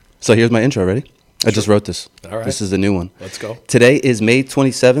So here's my intro. Ready? I just wrote this. All right. This is the new one. Let's go. Today is May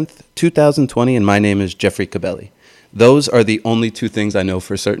 27th, 2020, and my name is Jeffrey Cabelli. Those are the only two things I know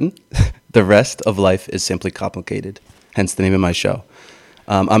for certain. The rest of life is simply complicated, hence the name of my show.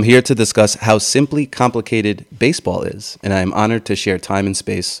 I'm here to discuss how simply complicated baseball is, and I am honored to share time and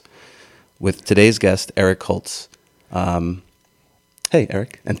space with today's guest, Eric Holtz. Hey,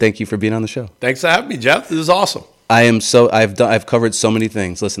 Eric, and thank you for being on the show. Thanks for having me, Jeff. This is awesome. I've covered so many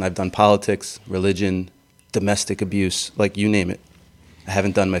things. Listen, I've done politics, religion, domestic abuse, like you name it. I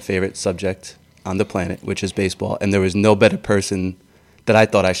haven't done my favorite subject on the planet, which is baseball, and there was no better person that I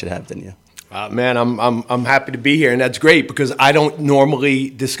thought I should have than you. Man, I'm happy to be here, and that's great because I don't normally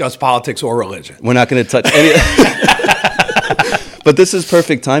discuss politics or religion. We're not going to touch any. But this is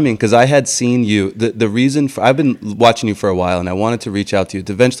perfect timing because I had seen you. The reason for I've been watching you for a while, and I wanted to reach out to you.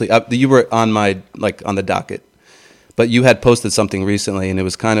 Eventually, you were on on the docket. But you had posted something recently, and it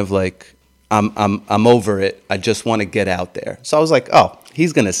was kind of like, I'm over it. I just want to get out there. So I was like, oh,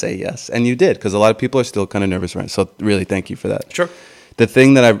 he's going to say yes. And you did, because a lot of people are still kind of nervous around it. So really, thank you for that. Sure. The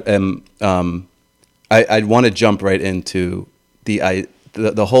thing that I'd want to jump right into the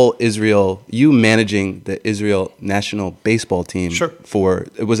whole Israel, you managing the Israel national baseball team. Sure.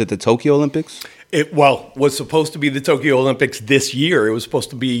 Was it the Tokyo Olympics? It was supposed to be the Tokyo Olympics this year. It was supposed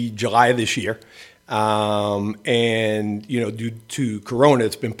to be July of this year. And, due to Corona,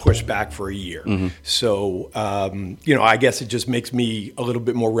 it's been pushed back for a year. Mm-hmm. So, I guess it just makes me a little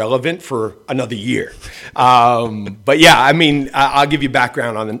bit more relevant for another year. But yeah, I mean, I'll give you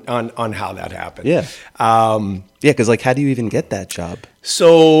background on how that happened. Yeah. Because how do you even get that job?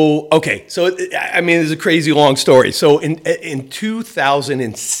 So, okay. So, I mean, it's a crazy long story. So in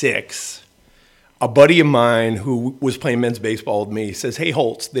 2006, a buddy of mine who was playing men's baseball with me says, hey,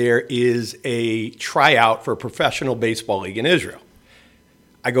 Holtz, there is a tryout for a professional baseball league in Israel.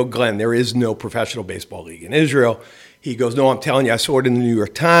 I go, Glenn, there is no professional baseball league in Israel. He goes, no, I'm telling you, I saw it in the New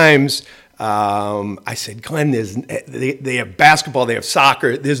York Times. I said, Glenn, they have basketball, they have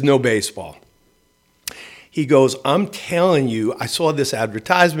soccer, there's no baseball. He goes, I'm telling you, I saw this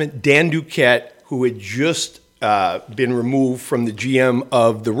advertisement. Dan Duquette, who had just been removed from the GM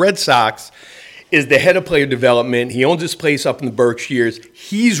of the Red Sox, is the head of player development. He owns this place up in the Berkshires.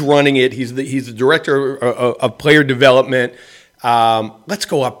 He's running it. He's the director of player development. Let's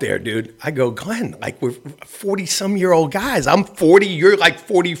go up there, dude. I go, Glenn, we're 40-some-year-old guys. I'm 40. You're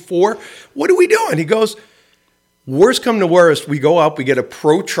 44. What are we doing? He goes, worst come to worst, we go up, we get a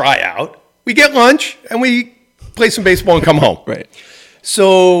pro tryout, we get lunch, and we play some baseball and come home. Right.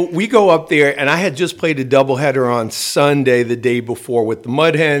 So we go up there, and I had just played a doubleheader on Sunday the day before with the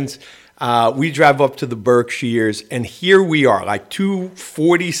Mud Hens. We drive up to the Berkshires, and here we are, two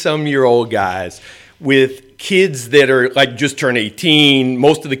 40-some-year-old guys with kids that are just turned 18.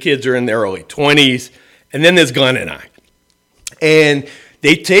 Most of the kids are in their early 20s. And then there's Glenn and I. And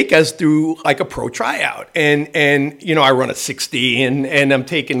they take us through a pro tryout. And I run a 60, and I'm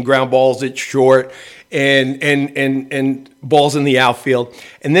taking ground balls at short and balls in the outfield.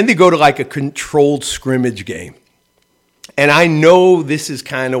 And then they go to a controlled scrimmage game. And I know this is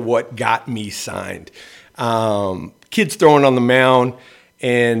kind of what got me signed. Kid's throwing on the mound,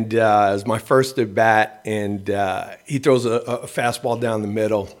 and it was my first at bat, and he throws a fastball down the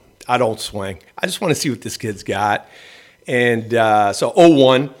middle. I don't swing. I just want to see what this kid's got. And so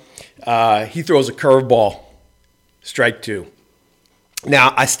 0-1, he throws a curveball, strike two.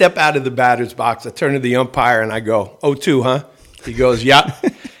 Now, I step out of the batter's box. I turn to the umpire, and I go, 0-2, huh? He goes, yeah.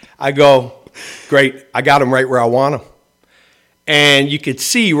 I go, great. I got him right where I want him. And you could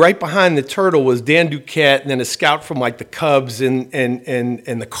see right behind the turtle was Dan Duquette and then a scout from the Cubs and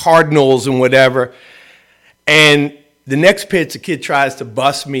the Cardinals and whatever. And the next pitch, the kid tries to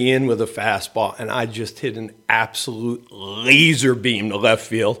bust me in with a fastball, and I just hit an absolute laser beam to left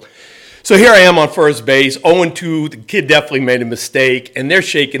field. So here I am on first base, 0-2. The kid definitely made a mistake, and they're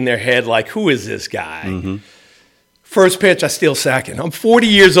shaking their head like, who is this guy? Mm-hmm. First pitch, I steal second. I'm 40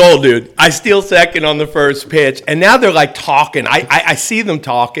 years old, dude. I steal second on the first pitch. And now they're talking. I see them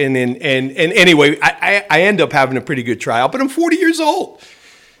talking. And anyway, I end up having a pretty good tryout, but I'm 40 years old.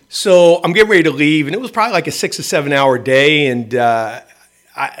 So I'm getting ready to leave. And it was probably a 6 or 7 hour day. And as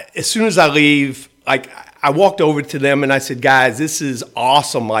soon as I leave, I walked over to them and I said, guys, this is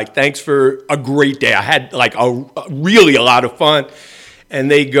awesome. Thanks for a great day. I had really a lot of fun.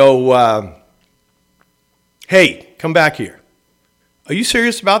 And they go, hey, come back here. Are you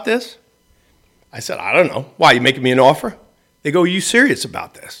serious about this? I said, I don't know. Why, you making me an offer? They go, are you serious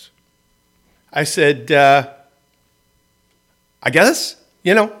about this? I said, I guess,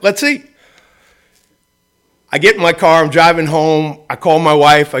 let's see. I get in my car. I'm driving home. I call my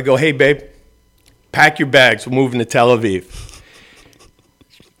wife. I go, hey, babe, pack your bags. We're moving to Tel Aviv.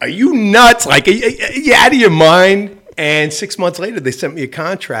 Are you nuts? Like, are you out of your mind? And 6 months later, they sent me a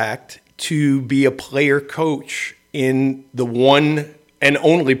contract to be a player coach in the one and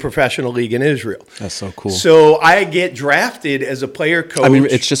only professional league in Israel. That's so cool. So I get drafted as a player coach. I mean,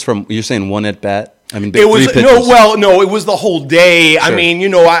 it's just from, you're saying one at bat? I mean, it was, three pitches. no, it was the whole day. Sure. I mean, you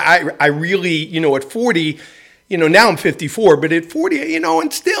know, I really, you know, at 40, you know, now I'm 54, but at 40, you know,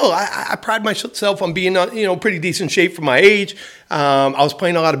 and still, I pride myself on being, you know, pretty decent shape for my age. I was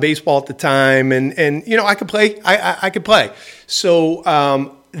playing a lot of baseball at the time, and you know, I could play. I could play.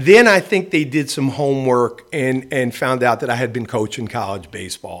 So then I think they did some homework and found out that I had been coaching college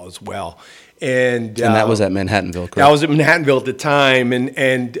baseball as well. And that was at Manhattanville, correct? That was at Manhattanville at the time,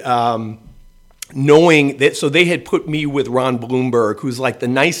 and knowing that, so they had put me with Ron Bloomberg, who's like the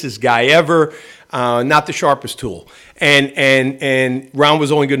nicest guy ever, not the sharpest tool. And Ron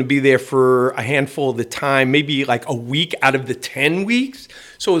was only going to be there for a handful of the time, maybe like a week out of the 10 weeks.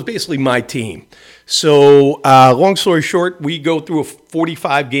 So it was basically my team. So long story short, we go through a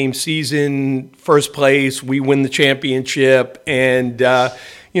 45-game season, first place, we win the championship, and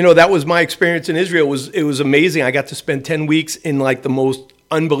you know, that was my experience in Israel. It was amazing. I got to spend 10 weeks in like the most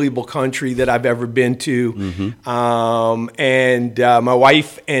unbelievable country that I've ever been to. Mm-hmm. And my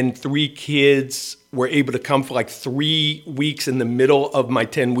wife and 3 kids were able to come for like 3 weeks in the middle of my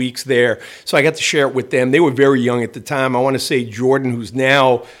 10 weeks there. So I got to share it with them. They were very young at the time. I want to say Jordan, who's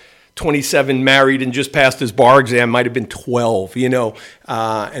now 27, married and just passed his bar exam, might have been 12, you know.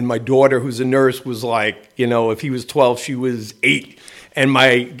 And my daughter, who's a nurse, was like, you know, if he was 12, she was 8. And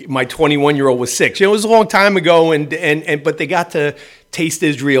my 21-year-old was 6. You know, it was a long time ago, but they got to taste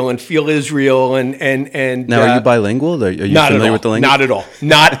Israel and feel Israel and now, are you bilingual? Are you familiar with the language? Not at all.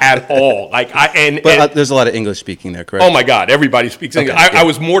 Not at all. Like there's a lot of English speaking there, correct? Oh my God, everybody speaks English. Okay, I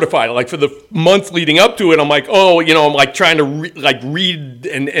was mortified. Like for the month leading up to it, I'm like, oh, you know, I'm like trying to read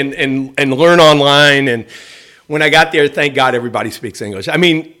and learn online. And when I got there, thank God everybody speaks English. I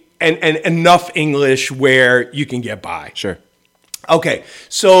mean, and enough English where you can get by. Sure. Okay,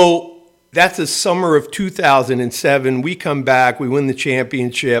 so that's the summer of 2007. We come back, we win the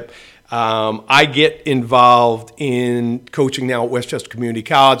championship. I get involved in coaching now at Westchester Community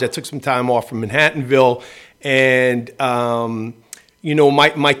College. I took some time off from Manhattanville, and you know,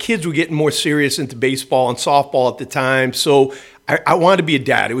 my kids were getting more serious into baseball and softball at the time, so I wanted to be a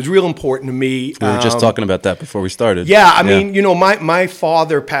dad. It was real important to me. We were just talking about that before we started. Yeah, I mean, you know, my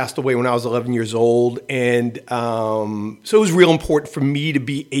father passed away when I was 11 years old, and so it was real important for me to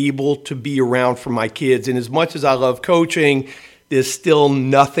be able to be around for my kids. And as much as I love coaching, there's still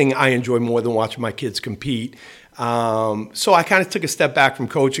nothing I enjoy more than watching my kids compete. So I kind of took a step back from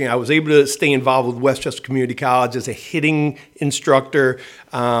coaching. I was able to stay involved with Westchester Community College as a hitting instructor,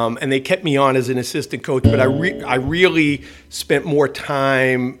 and they kept me on as an assistant coach. But I really spent more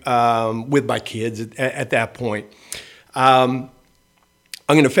time with my kids at that point. I'm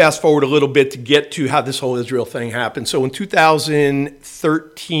going to fast forward a little bit to get to how this whole Israel thing happened. So in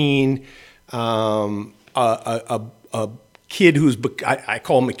 2013, a kid I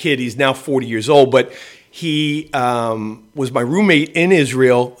call him a kid, he's now 40 years old, but he was my roommate in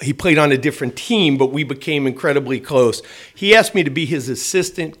Israel. He played on a different team, but we became incredibly close. He asked me to be his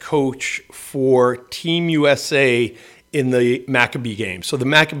assistant coach for Team USA in the Maccabee Games. So the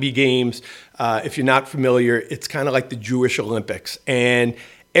Maccabee Games, if you're not familiar, it's kind of like the Jewish Olympics. And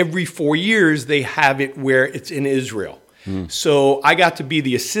every 4 years, they have it where it's in Israel. So I got to be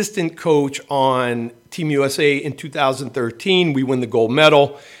the assistant coach on Team USA in 2013. We win the gold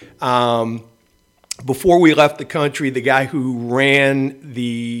medal. Before we left the country, the guy who ran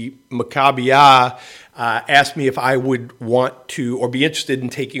the Maccabiah asked me if I would want to or be interested in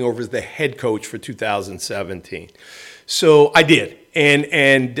taking over as the head coach for 2017. So I did.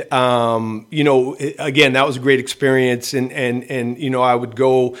 And you know, again, that was a great experience. And you know, I would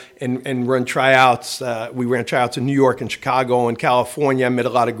go and run tryouts. We ran tryouts in New York and Chicago and California. I met a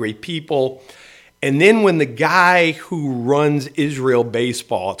lot of great people. And then when the guy who runs Israel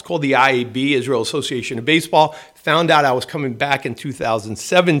baseball, it's called the IAB, Israel Association of Baseball, found out I was coming back in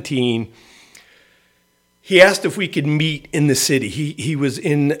 2017, he asked if we could meet in the city. He was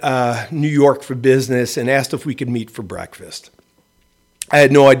in New York for business and asked if we could meet for breakfast. I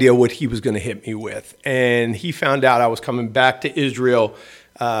had no idea what he was going to hit me with. And he found out I was coming back to Israel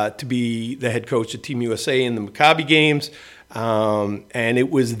to be the head coach of Team USA in the Maccabi Games. And it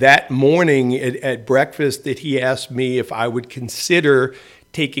was that morning at breakfast that he asked me if I would consider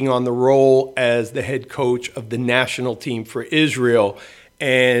taking on the role as the head coach of the national team for Israel.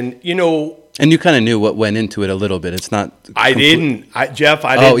 And, you know, And you kind of knew what went into it a little bit. It's not. Jeff.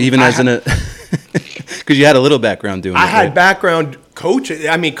 I Oh, didn't. even as because you had a little background doing it. I had right? background coaching.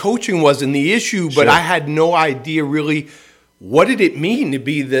 I mean, coaching wasn't the issue, but Sure. I had no idea really what did it mean to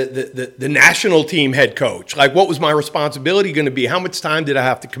be the national team head coach. Like, what was my responsibility going to be? How much time did I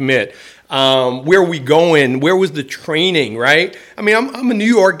have to commit? Where are we going? Where was the training? Right? I mean, I'm a New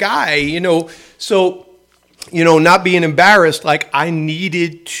York guy, so not being embarrassed. Like, I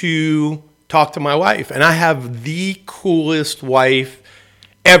needed to talk to my wife, and I have the coolest wife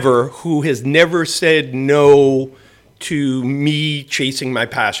ever who has never said no to me chasing my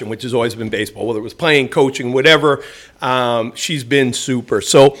passion, which has always been baseball, whether it was playing, coaching, whatever. She's been super.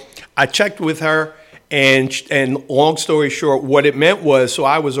 So I checked with her, and long story short, what it meant was, so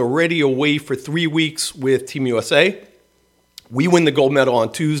I was already away for 3 weeks with Team USA. We win the gold medal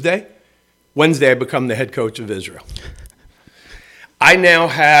on Tuesday. Wednesday, I become the head coach of Israel. I now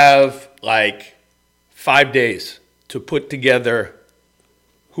have like 5 days to put together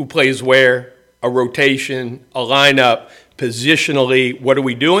who plays where, a rotation, a lineup, positionally. What are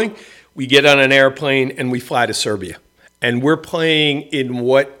we doing? We get on an airplane and we fly to Serbia. And we're playing in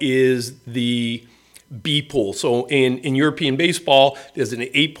what is the B pool. So in European baseball, there's an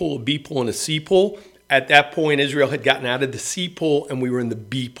A pool, a B pool, and a C pool. At that point, Israel had gotten out of the C pool and we were in the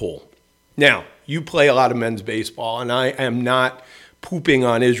B pool. Now, you play a lot of men's baseball, and I am not pooping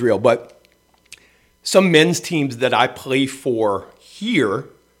on Israel, but some men's teams that I play for here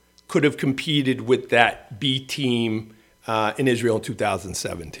could have competed with that B team in Israel in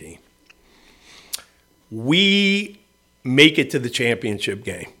 2017. We make it to the championship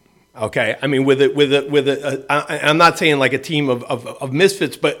game. Okay, I mean, I'm not saying like a team of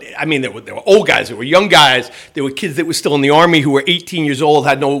misfits, but I mean, there were old guys, there were young guys, there were kids that were still in the Army who were 18 years old,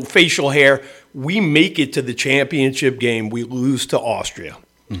 had no facial hair. We make it to the championship game. We lose to Austria.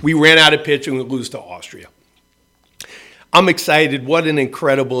 We ran out of pitch and we lose to Austria. I'm excited. What an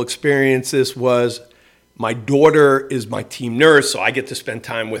incredible experience this was. My daughter is my team nurse, so I get to spend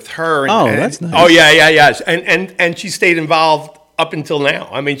time with her. That's nice. Oh, yeah. And she stayed involved up until now.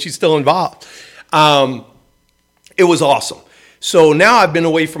 I mean, she's still involved. It was awesome. So now I've been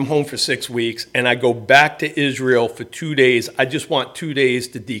away from home for 6 weeks, and I go back to Israel for 2 days. I just want 2 days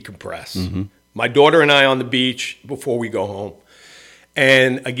to decompress. Mm-hmm. My daughter and I on the beach before we go home.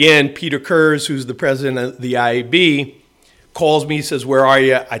 And again, Peter Kurz, who's the president of the IAB, calls me, says, "Where are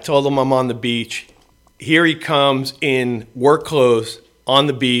you?" I told him I'm on the beach. Here he comes in work clothes on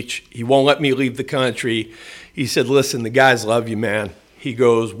the beach. He won't let me leave the country. He said, "Listen, the guys love you, man." He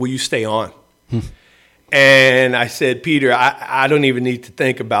goes, "Will you stay on?" And I said, "Peter, I don't even need to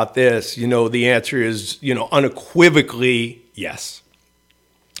think about this. The answer is, unequivocally yes."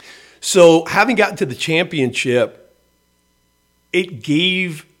 So having gotten to the championship, it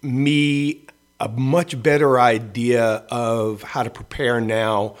gave me a much better idea of how to prepare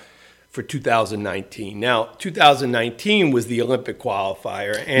now for 2019. Now, 2019 was the Olympic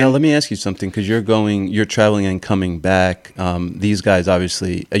qualifier. And now, let me ask you something, because you're traveling and coming back. These guys,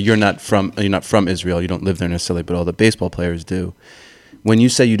 obviously, you're not from Israel. You don't live there necessarily, but all the baseball players do. When you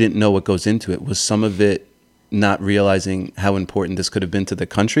say you didn't know what goes into it, was some of it not realizing how important this could have been to the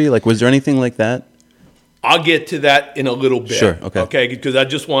country? Like, was there anything like that? I'll get to that in a little bit. Sure, okay. Okay, because I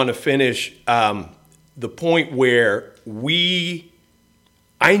just want to finish the point where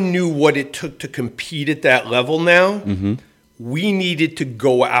I knew what it took to compete at that level now. Mm-hmm. We needed to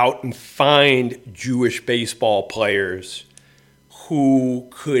go out and find Jewish baseball players who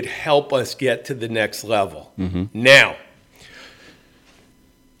could help us get to the next level. Mm-hmm. Now,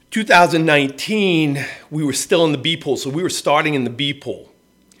 2019, we were still in the B pool, so we were starting in the B pool.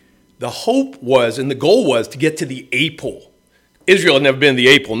 The hope was, and the goal was, to get to the A pool. Israel had never been in the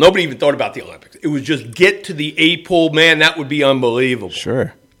A pool. Nobody even thought about the Olympics. It was just get to the A pool. Man, that would be unbelievable.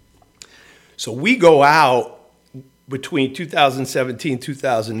 Sure. So we go out between 2017 and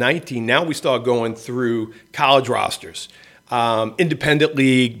 2019. Now we start going through college rosters, independent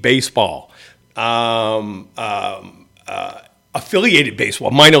league baseball, affiliated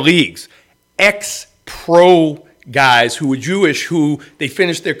baseball, minor leagues, ex-pro guys who were Jewish who they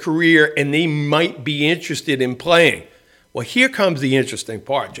finished their career and they might be interested in playing. Well, here comes the interesting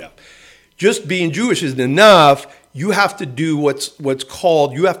part, Jeff. Just being Jewish isn't enough. You have to do what's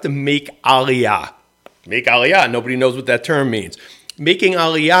called, you have to make aliyah. Make aliyah, nobody knows what that term means. Making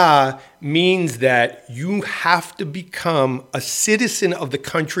aliyah means that you have to become a citizen of the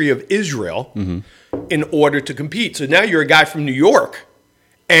country of Israel in order to compete. So now you're a guy from New York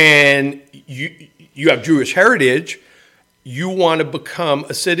and you have Jewish heritage. You want to become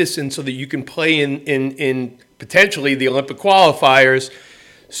a citizen so that you can play in potentially the Olympic qualifiers.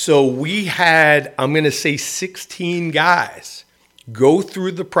 So we had, I'm going to say 16 guys go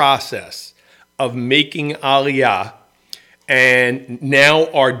through the process of making Aliyah and now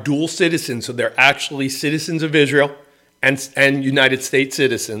are dual citizens. So they're actually citizens of Israel and United States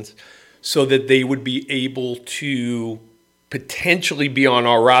citizens, so that they would be able to potentially be on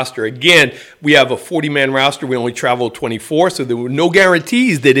our roster. Again, we have a 40-man roster. We only travel 24, so there were no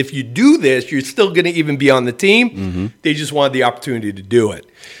guarantees that if you do this, you're still going to even be on the team. Mm-hmm. They just wanted the opportunity to do it.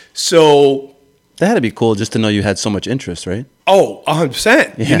 So that had to be cool just to know you had so much interest, right? Oh,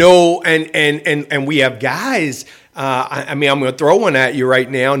 100%. Yeah. You know, and we have guys. I mean, I'm going to throw one at you right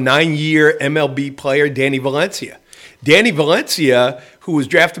now. 9-year MLB player Danny Valencia. Danny Valencia, who was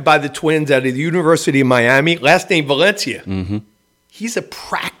drafted by the Twins out of the University of Miami, last name Valencia. Mm-hmm. He's a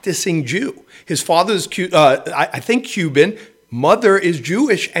practicing Jew. His father's, I think, Cuban. Mother is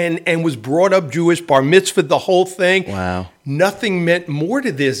Jewish and was brought up Jewish, bar mitzvah, the whole thing. Wow. Nothing meant more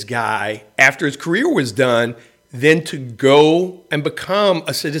to this guy after his career was done than to go and become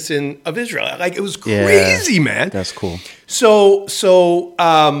a citizen of Israel. Like, it was crazy, man. That's cool. So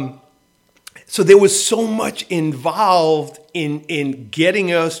there was so much involved in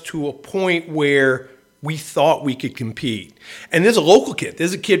getting us to a point where we thought we could compete. And there's a local kid.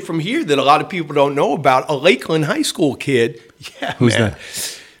 There's a kid from here that a lot of people don't know about, a Lakeland High School kid. Yeah, Who's man.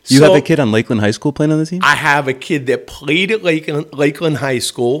 that? You have a kid on Lakeland High School playing on the team? I have a kid that played at Lakeland High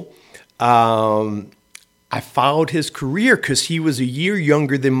School. I followed his career because he was a year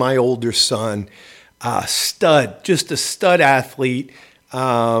younger than my older son. Stud, just a stud athlete.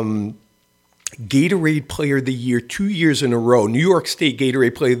 Gatorade Player of the Year 2 years in a row. New York State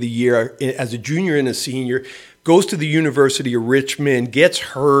Gatorade Player of the Year as a junior and a senior. Goes to the University of Richmond, gets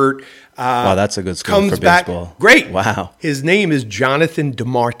hurt. Wow, that's a good school for baseball. Back. Great. Wow. His name is Jonathan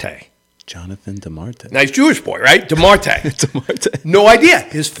DeMarte. Jonathan DeMarte. Nice Jewish boy, right? DeMarte. DeMarte. No idea.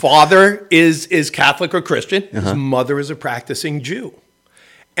 His father is Catholic or Christian. His mother is a practicing Jew.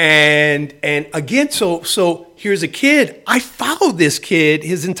 And again, so here's a kid. I followed this kid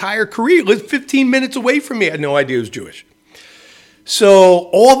his entire career. He lived 15 minutes away from me. I had no idea he was Jewish. So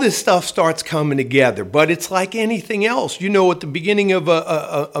all this stuff starts coming together. But it's like anything else. You know, at the beginning of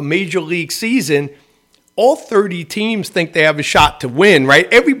a major league season, all 30 teams think they have a shot to win, right?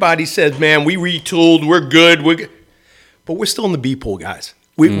 Everybody says, man, we retooled, we're good. But we're still in the B pool, guys.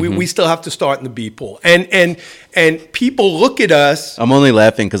 We still have to start in the B pool. And people look at us. I'm only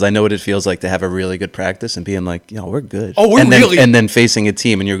laughing because I know what it feels like to have a really good practice and being like, we're good. Oh, and then facing a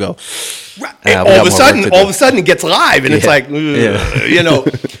team and you go, all of a sudden it gets live and it's like, you know.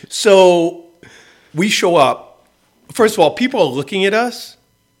 So we show up. First of all, people are looking at us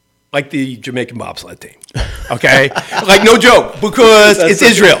like the Jamaican bobsled team. Okay? Like, no joke, because it's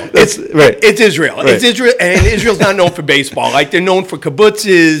Israel. It's Israel. Right. It's Israel, and Israel's not known for baseball. Like, they're known for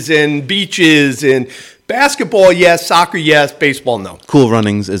kibbutzes and beaches and basketball, yes, soccer, yes, baseball, no. Cool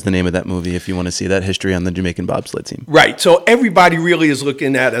Runnings is the name of that movie if you want to see that history on the Jamaican bobsled team. Right. So everybody really is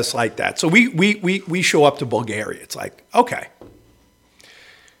looking at us like that. So we show up to Bulgaria. It's like, okay.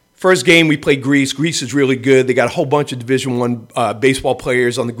 First game, we play Greece. Greece is really good. They got a whole bunch of Division I baseball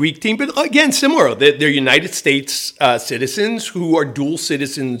players on the Greek team. But again, similar. They're United States citizens who are dual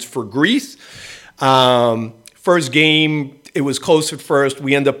citizens for Greece. First game, it was close at first.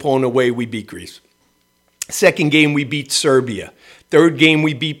 We end up pulling away. We beat Greece. Second game, we beat Serbia. Third game,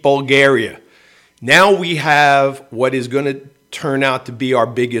 we beat Bulgaria. Now we have what is going to turn out to be our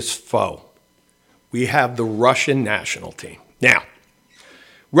biggest foe. We have the Russian national team. Now,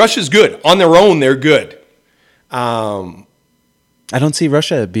 Russia's good. On their own, they're good. I don't see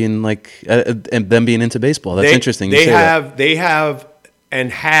Russia being like and them being into baseball. That's interesting. They have and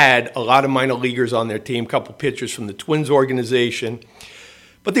had a lot of minor leaguers on their team. A couple pitchers from the Twins organization,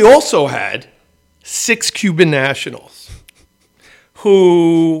 but they also had 6 Cuban nationals,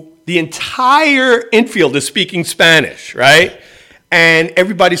 who the entire infield is speaking Spanish, right? And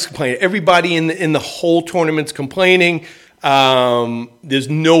everybody's complaining. Everybody in the whole tournament's complaining. There's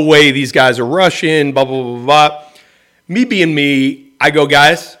no way these guys are Russian, blah, blah, blah, blah. Me being me, I go,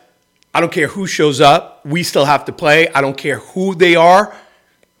 guys, I don't care who shows up. We still have to play. I don't care who they are.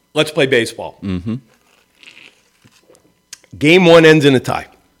 Let's play baseball. Mm-hmm. Game 1 ends in a tie.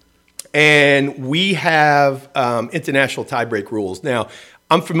 And we have international tiebreak rules. Now,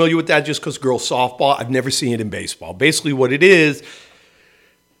 I'm familiar with that just because girls softball. I've never seen it in baseball. Basically what it is,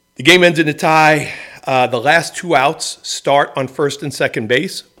 the game ends in a tie. The last 2 outs start on first and second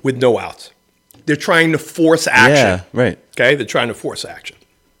base with no outs. They're trying to force action. Yeah, right. Okay, they're trying to force action.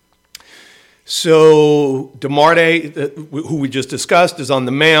 So DeMarte, who we just discussed, is on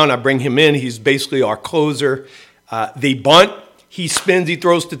the mound. I bring him in. He's basically our closer. They bunt. He spins, he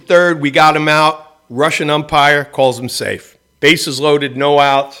throws to third. We got him out. Russian umpire calls him safe. Bases loaded, no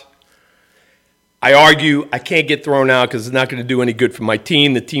outs. I argue I can't get thrown out because it's not going to do any good for my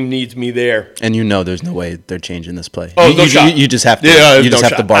team. The team needs me there. And you know there's no way they're changing this play. Oh, no shot. You just have to. Yeah, you just no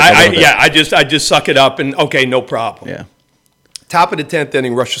have to shot. bark a little bit. Yeah, I just suck it up and okay, no problem. Yeah. Top of the 10th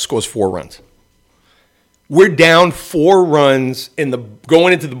inning, Russia scores 4 runs. We're down 4 runs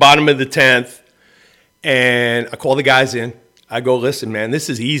going into the bottom of the 10th, and I call the guys in. I go, listen, man, this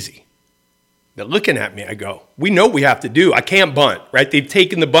is easy. They're looking at me. I go, we know what we have to do. I can't bunt, right? They've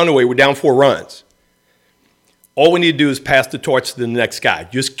taken the bunt away. We're down 4 runs. All we need to do is pass the torch to the next guy.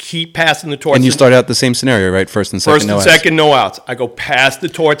 Just keep passing the torch. And you start out the same scenario, right? First and second, no outs. I go pass the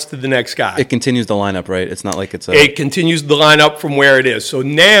torch to the next guy. It continues the lineup, right? It's not like It continues the lineup from where it is. So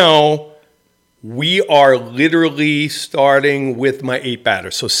now we are literally starting with my 8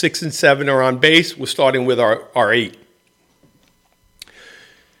 batters. So 6 and 7 are on base. We're starting with our 8.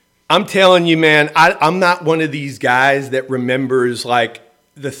 I'm telling you, man, I'm not one of these guys that remembers like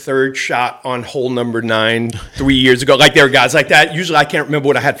the third shot on hole number 9 3 years ago. Like there are guys like that. Usually I can't remember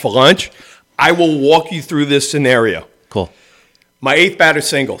what I had for lunch. I will walk you through this scenario. Cool. My 8th batter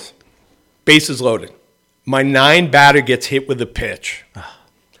singles. Bases loaded. My 9 batter gets hit with a pitch.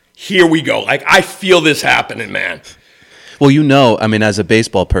 Here we go. Like I feel this happening, man. Well, you know, I mean, as a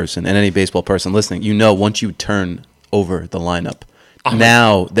baseball person and any baseball person listening, you know once you turn over the lineup,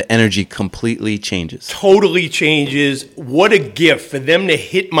 now the energy completely changes. Totally changes. What a gift for them to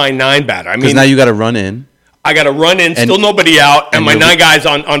hit my 9 batter. I mean, now you got to run in. I got to run in, still nobody out, and my 9 guys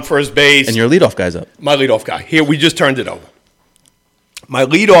on first base. And your leadoff guy's up. My leadoff guy. Here, we just turned it over. My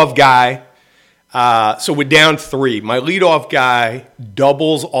leadoff guy, so we're down 3. My leadoff guy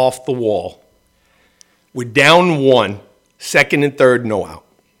doubles off the wall. We're down 1, second and third, no out.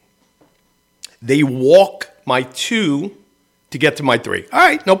 They walk my 2 to get to my 3. All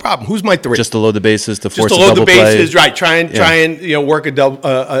right, no problem. Who's my 3? Just to load the bases, to force a double play. Just to load the bases, play. right. Try and work a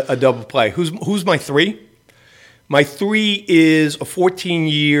double play. Who's my 3? My 3 is a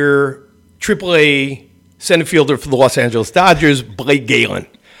 14-year AAA center fielder for the Los Angeles Dodgers, Blake Galen.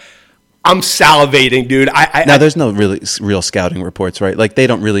 I'm salivating, dude. Now, there's no real scouting reports, right? Like, they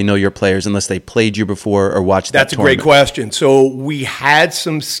don't really know your players unless they played you before or watched that tournament. That's a great question. So we had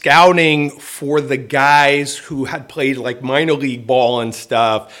some scouting for the guys who had played, like, minor league ball and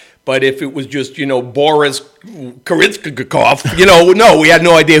stuff. But if it was just, Boris Karinskikov, no, we had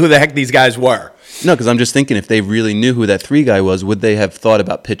no idea who the heck these guys were. No, because I'm just thinking if they really knew who that 3 guy was, would they have thought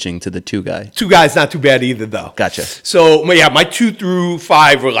about pitching to the 2 guy? 2 guys, not too bad either, though. Gotcha. So, yeah, my 2 through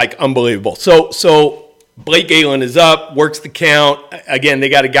 5 were, like, unbelievable. So Blake Galen is up, works the count. Again, they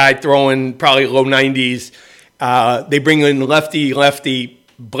got a guy throwing probably low 90s. They bring in lefty.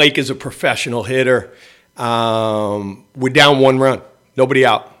 Blake is a professional hitter. We're down 1 run. Nobody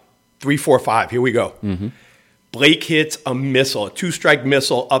out. 3, 4, 5. Here we go. Mm-hmm. Blake hits a missile, a 2-strike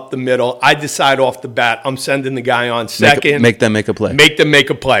missile up the middle. I decide off the bat, I'm sending the guy on second. Make them make a play. Make them make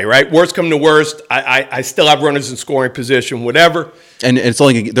a play, right? Worst come to worst, I still have runners in scoring position, whatever. And they're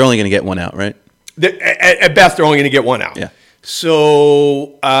only going to get 1 out, right? At best, they're only going to get 1 out. Yeah.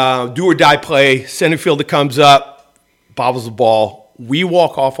 So do or die play. Center fielder comes up, bobbles the ball. We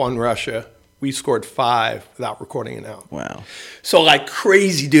walk off on Russia. We scored 5 without recording an out. Wow. So, like,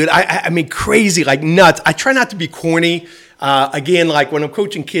 crazy, dude. I mean, crazy, like, nuts. I try not to be corny. Again, like, when I'm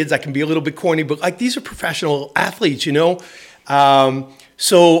coaching kids, I can be a little bit corny. But, like, these are professional athletes,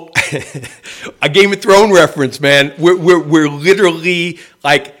 So, a Game of Thrones reference, man. We're literally,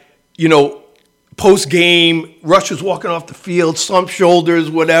 like, post-game, Russia's walking off the field, slumped shoulders,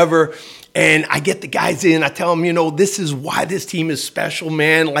 whatever. And I get the guys in. I tell them, this is why this team is special,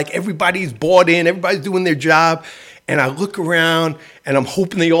 man. Like, everybody's bought in. Everybody's doing their job. And I look around, and I'm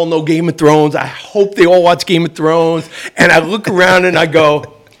hoping they all know Game of Thrones. I hope they all watch Game of Thrones. And I look around, and I go,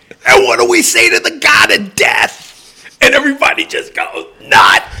 and what do we say to the god of death? And everybody just goes,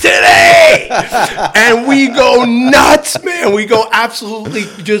 not today. And we go nuts, man. We go absolutely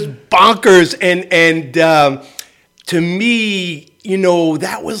just bonkers. And to me,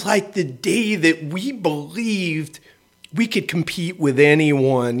 that was like the day that we believed we could compete with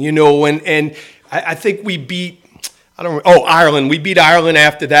anyone, and I think we beat, Ireland. We beat Ireland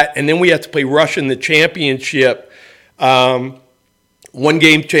after that, and then we had to play Russia in the championship,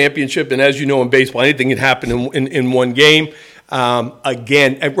 1-game championship, and as you know in baseball, anything can happen in 1 game.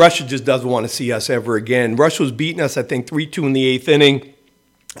 Again, Russia just doesn't want to see us ever again. Russia was beating us, I think, 3-2 in the 8th inning.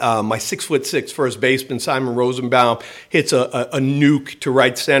 My 6'6" first baseman, Simon Rosenbaum, hits a nuke to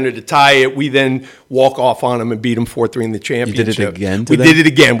right center to tie it. We then walk off on him and beat him 4-3 in the championship. You did it again? We did it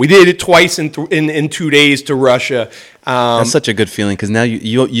again. We did it twice in 2 days to Russia. That's such a good feeling because now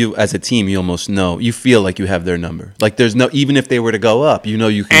you as a team, you almost know. You feel like you have their number. Like there's no, even if they were to go up, you know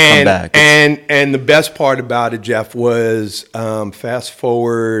you can come back. And the best part about it, Jeff, was fast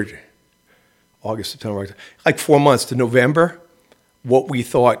forward August, September, like 4 months to November. What we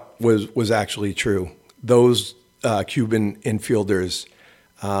thought was actually true. Those Cuban infielders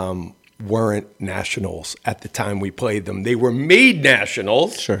weren't nationals at the time we played them. They were made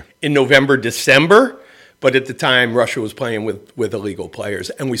nationals in November, December, but at the time Russia was playing with illegal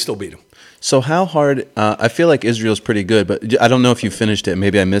players, and we still beat them. So how hard? I feel like Israel's pretty good, but I don't know if you finished it.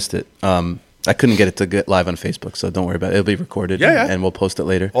 Maybe I missed it. I couldn't get it to get live on Facebook, so don't worry about it. It'll be recorded, and we'll post it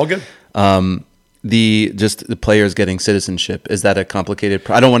later. All good. The players getting citizenship, is that a complicated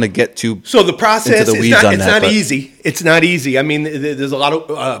I don't want to get too so the process into the weeds on that, easy. It's not easy. I mean, there's a lot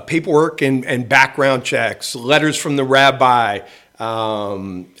of paperwork and background checks, letters from the rabbi,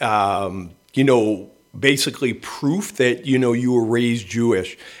 basically proof that you were raised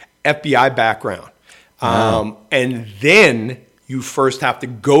Jewish, FBI background, and then you first have to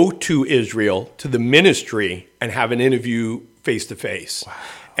go to Israel to the ministry and have an interview face to face.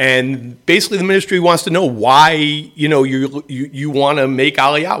 And basically, the ministry wants to know why you want to make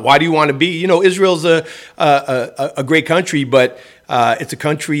Aliyah. Why do you want to be? Israel's a great country, but it's a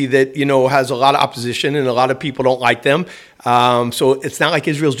country that has a lot of opposition and a lot of people don't like them. So it's not like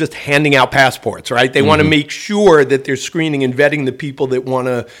Israel's just handing out passports, right? They want to make sure that they're screening and vetting the people that want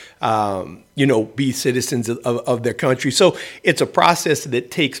to be citizens of their country. So it's a process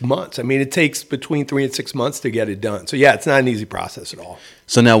that takes months. I mean, it takes between 3 and 6 months to get it done. So yeah, it's not an easy process at all.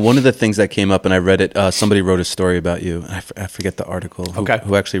 So now one of the things that came up, and I read it, somebody wrote a story about you. I forget the article.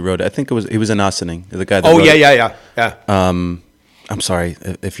 Who actually wrote it? I think he was in Ossining, the guy that wrote it. Yeah. I'm sorry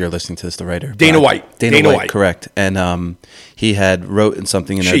if you're listening to this, the writer. Dana White. Dana White, correct. And he had wrote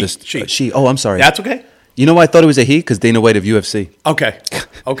something in there. She. Oh, I'm sorry. That's okay. You know why I thought it was a he? Because Dana White of UFC. Okay.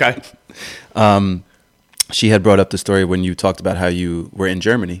 She had brought up the story when you talked about how you were in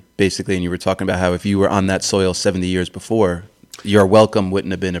Germany, basically, and you were talking about how if you were on that soil 70 years before, your welcome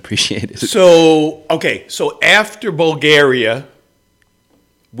wouldn't have been appreciated. So after Bulgaria,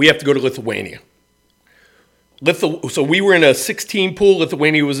 we have to go to Lithuania. So we were in a 16 pool.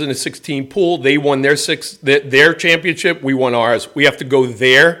 Lithuania was in a 16 pool. They won their championship. We won ours. We have to go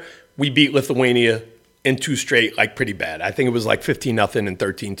there. We beat Lithuania in 2 straight, like pretty bad. I think it was like 15-0 and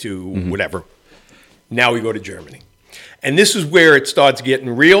 13-2, whatever. Now we go to Germany. And this is where it starts getting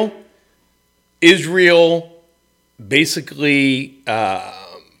real. Israel basically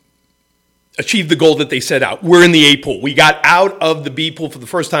achieved the goal that they set out. We're in the A pool. We got out of the B pool for the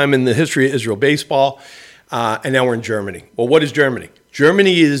first time in the history of Israel baseball. And now we're in Germany. Well, what is Germany?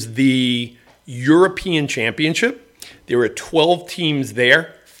 Germany is the European Championship. There are 12 teams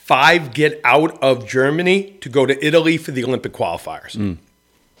there. 5 get out of Germany to go to Italy for the Olympic qualifiers.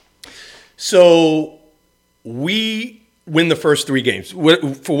 So we win the first 3 games.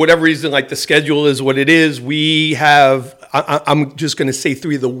 For whatever reason, like the schedule is what it is, we have, I'm just going to say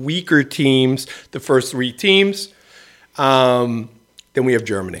 3 of the weaker teams, the first 3 teams. Then we have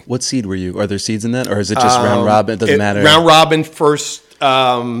Germany. What seed were you? Are there seeds in that? Or is it just round robin? It doesn't matter? Round robin first.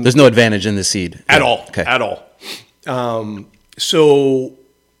 There's no advantage in the seed? At all. Okay. At all. So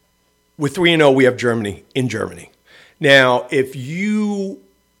with 3-0, we have Germany in Germany. Now, if you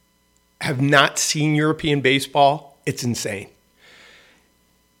have not seen European baseball, it's insane.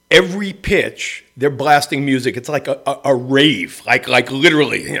 Every pitch, they're blasting music. It's like a rave, like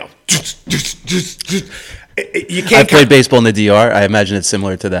literally, You can't. I played baseball in the DR. I imagine it's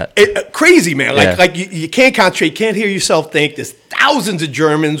similar to that. Crazy, man. Like you can't concentrate, can't hear yourself think. There's thousands of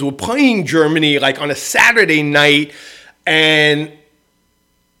Germans. We're playing Germany like on a Saturday night, and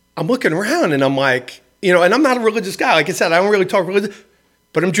I'm looking around and I'm like, and I'm not a religious guy. Like I said, I don't really talk religion,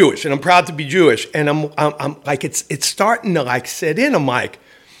 but I'm Jewish and I'm proud to be Jewish. And I'm like, it's starting to like set in. I'm like,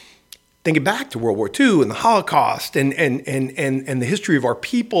 thinking back to World War II and the Holocaust and the history of our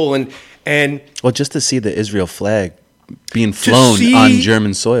people and well, just to see the Israel flag being flown on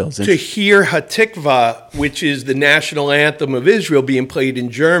German soils. To hear Hatikva, which is the national anthem of Israel, being played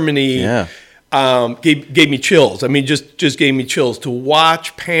in Germany, gave me chills. I mean, just gave me chills. To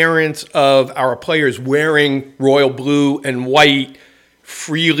watch parents of our players wearing royal blue and white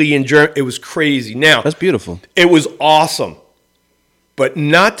freely in Germany, it was crazy. Now, that's beautiful. It was awesome. But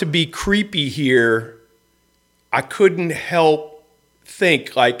not to be creepy here, I couldn't help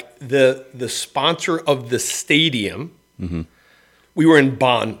think like the sponsor of the stadium We were in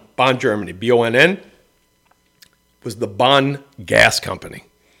Bonn, Germany. Bonn was the Bonn Gas Company.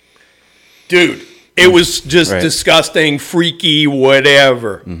 Dude, it was just disgusting, freaky,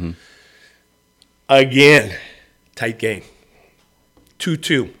 whatever. Mm-hmm. Again, tight game.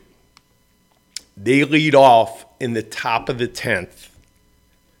 2-2. They lead off in the top of the 10th.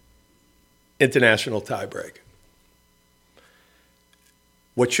 International tiebreak.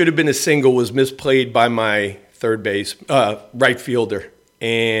 What should have been a single was misplayed by my third base, right fielder,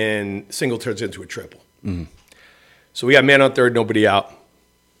 and single turns into a triple. Mm-hmm. So we got man on third, nobody out.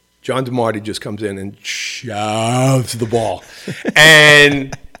 John DeMarty just comes in and shoves the ball.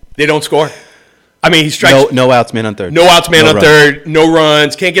 And they don't score. I mean, he strikes. No outs, man on third. No outs, man on third. No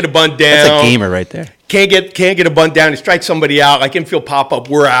runs. Can't get a bunt down. That's a gamer right there. Can't get a bunt down. He strikes somebody out. Like infield pop-up,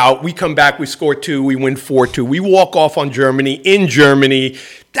 we're out. We come back, we score 2, we win 4-2. We walk off on Germany, in Germany,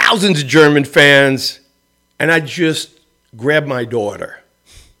 thousands of German fans. And I just grab my daughter.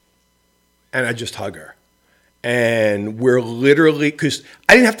 And I just hug her. And we're literally, because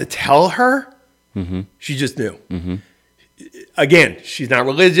I didn't have to tell her. Mm-hmm. She just knew. Mm-hmm. Again, she's not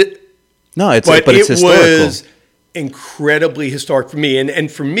religious. No, it's historical. It was incredibly historic for me.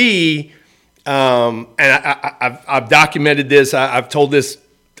 And for me, and I've documented this. I've told this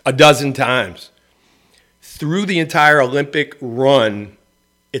a dozen times. Through the entire Olympic run,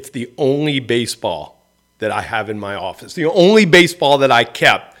 it's the only baseball that I have in my office. The only baseball that I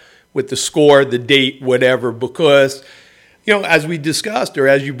kept with the score, the date, whatever, because, as we discussed or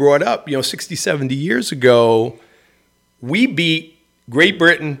as you brought up, 60, 70 years ago, we beat Great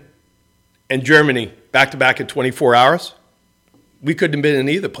Britain and Germany back-to-back in 24 hours. We couldn't have been in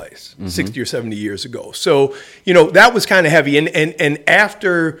either place 60 or 70 years ago. So, that was kind of heavy. And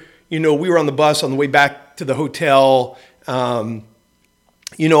after, we were on the bus on the way back to the hotel,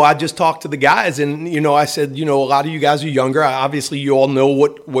 I just talked to the guys and, I said, a lot of you guys are younger. Obviously, you all know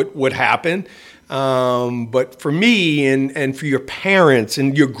what happened. But for me and for your parents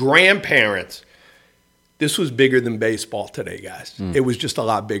and your grandparents, this was bigger than baseball today, guys. It was just a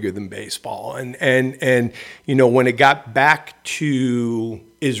lot bigger than baseball. And when it got back to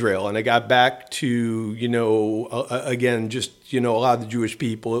Israel and it got back to, again, just, a lot of the Jewish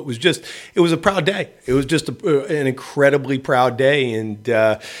people, it was a proud day. It was just an incredibly proud day. And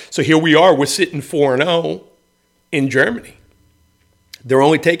so here we are, we're sitting 4-0 in Germany. They're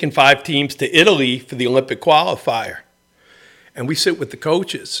only taking 5 teams to Italy for the Olympic qualifier. And we sit with the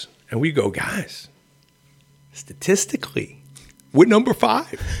coaches and we go, guys, statistically, we're number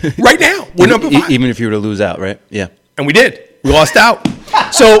 5 right now. We're number 5, even if you were to lose out, right? Yeah, and we did. We lost out.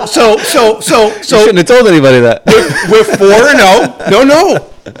 So you shouldn't have told anybody that. We're 4-0.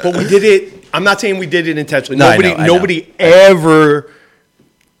 No, but we did it. I'm not saying we did it intentionally. No, nobody ever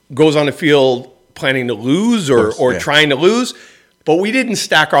goes on the field planning to lose or trying to lose. But we didn't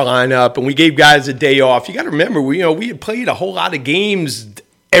stack our lineup, and we gave guys a day off. You got to remember, we had played a whole lot of games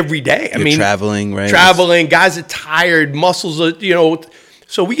every day. You're traveling, right? Traveling, guys are tired, muscles are,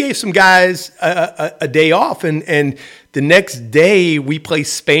 So we gave some guys a day off, and the next day we play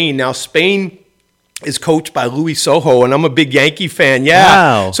Spain. Now, Spain is coached by Luis Sojo, and I'm a big Yankee fan. Yeah.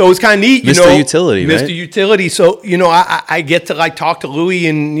 Wow. So it's kind of neat, Mr. Utility, right? Mr. Utility. So, I get to talk to Louis,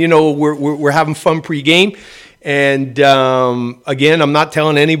 and, we're having fun pregame. And again, I'm not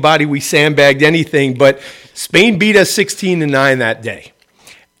telling anybody we sandbagged anything, but Spain beat us 16-9 that day.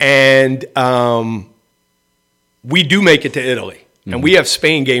 And we do make it to Italy, and we have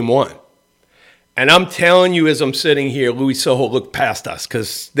Spain game 1. And I'm telling you, as I'm sitting here, Luis Sojo looked past us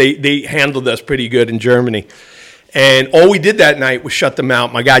because they handled us pretty good in Germany. And all we did that night was shut them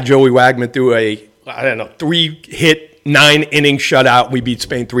out. My guy Joey Wagman threw a 3-hit, 9-inning shutout. We beat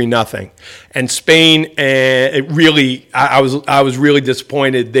Spain 3-0. And Spain, it really, I was really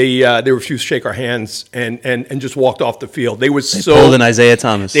disappointed. They refused to shake our hands and just walked off the field. They pulled an Isaiah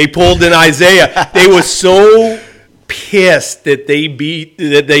Thomas. They pulled an Isaiah. They were so pissed that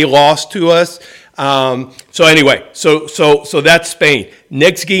they lost to us. So anyway, so that's Spain.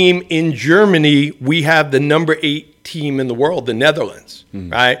 Next game in Germany, we have the number 8 team in the world, the Netherlands,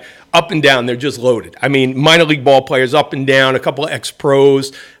 right? Up and down, they're just loaded. I mean, minor league ball players up and down, a couple of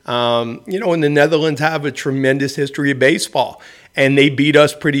ex-pros. And the Netherlands have a tremendous history of baseball, and they beat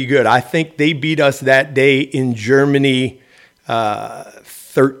us pretty good. I think they beat us that day in Germany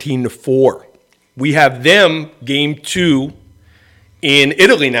 13-4. We have them game 2 in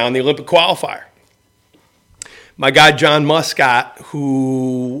Italy now in the Olympic qualifier. My guy John Muscat,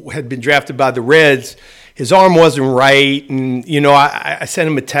 who had been drafted by the Reds, his arm wasn't right, and I sent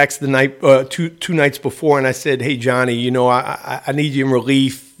him a text the night, two nights before, and I said, "Hey Johnny, I need you in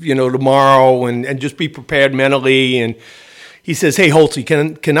relief, tomorrow, and just be prepared mentally." And He says, "Hey, Holtzy,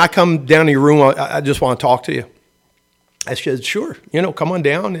 can I come down to your room? I just want to talk to you." I said, "Sure, come on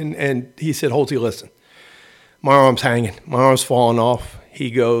down." And he said, "Holtzy, listen, my arm's hanging. My arm's falling off."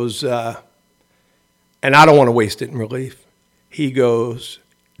 He goes, and I don't want to waste it in relief. He goes,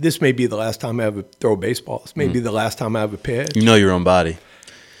 "This may be the last time I ever throw a baseball. This may be the last time I ever pitch." You know your own body.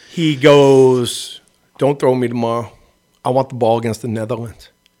 He goes, "Don't throw me tomorrow. I want the ball against the Netherlands."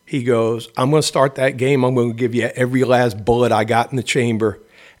 He goes, "I'm going to start that game. I'm going to give you every last bullet I got in the chamber.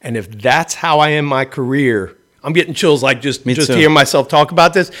 And if that's how I end my career," I'm getting chills like just hearing myself talk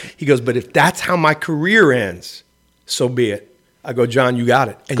about this. He goes, "But if that's how my career ends, so be it." I go, "John, you got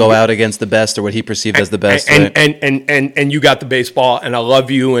it." And go out against the best, or what he perceived as the best. And you got the baseball, and I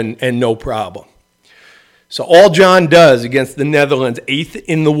love you, and no problem. So all John does against the Netherlands, 8th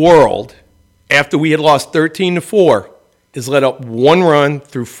in the world, after we had lost 13-4, is let up 1 run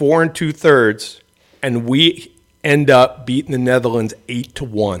through 4 2/3, and we end up beating the Netherlands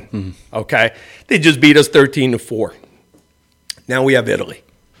 8-1. Mm-hmm. Okay, they just beat us 13-4. Now we have Italy.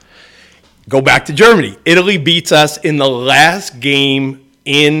 Go back to Germany. Italy beats us in the last game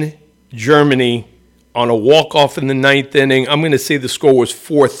in Germany on a walk-off in the 9th inning. I'm going to say the score was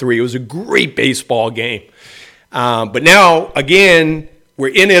 4-3. It was a great baseball game. But now, again,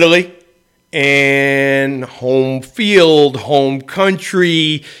 we're in Italy, and home field, home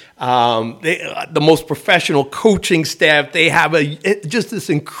country, the most professional coaching staff. They have just this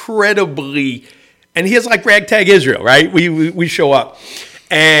incredibly, and here's like ragtag Israel, right? We show up.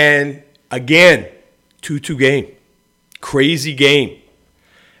 And again, 2-2 game, crazy game.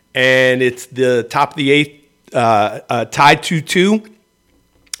 And it's the top of the 8th, tied 2-2.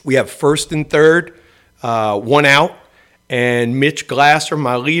 We have 1st and 3rd, 1 out. And Mitch Glasser,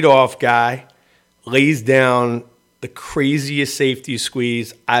 my leadoff guy, lays down the craziest safety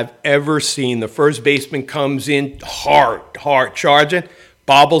squeeze I've ever seen. The first baseman comes in hard charging,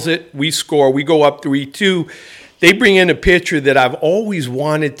 bobbles it. We score. We go up 3-2. They bring in a pitcher that I've always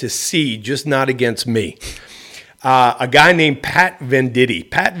wanted to see, just not against me. A guy named Pat Venditti.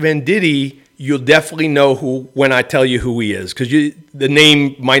 Pat Venditti, you'll definitely know who when I tell you who he is, because the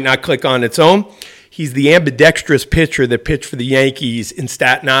name might not click on its own. He's the ambidextrous pitcher that pitched for the Yankees in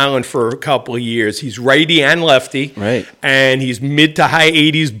Staten Island for a couple of years. He's righty and lefty. Right. And he's mid to high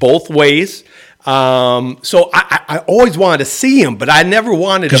 80s both ways. So I always wanted to see him, but I never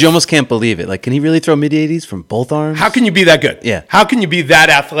wanted to. Because you almost can't believe it. Like, can he really throw mid-80s from both arms? How can you be that good? Yeah. How can you be that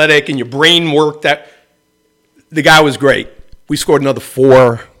athletic and your brain worked that? The guy was great. We scored another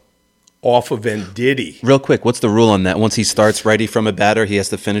 4 off of Venditti. Real quick, what's the rule on that? Once he starts righty from a batter, he has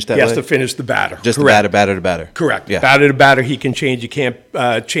to finish that way? He has to finish the batter. Just Correct. the batter to batter. Correct. Yeah. Batter to batter, he can change. You can't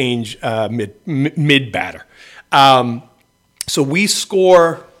change mid batter. So we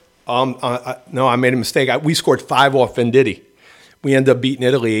score. No, I made a mistake. We scored 5 off Venditti. We ended up beating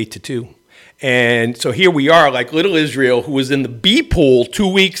Italy 8-2. And so here we are, like little Israel, who was in the B pool 2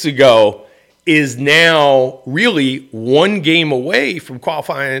 weeks ago, is now really 1 game away from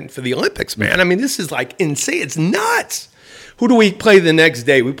qualifying for the Olympics, man. I mean, this is like insane. It's nuts. Who do we play the next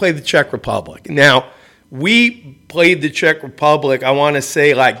day? We play the Czech Republic. Now, we played the Czech Republic, I want to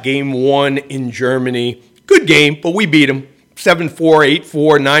say, like game 1 in Germany. Good game, but we beat them. 7-4,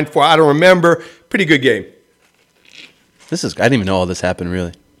 8-4, 9-4. I don't remember. Pretty good game. I didn't even know all this happened,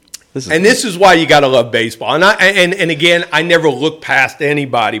 really. This is why you got to love baseball. And again, I never look past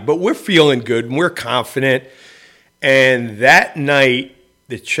anybody, but we're feeling good and we're confident. And that night,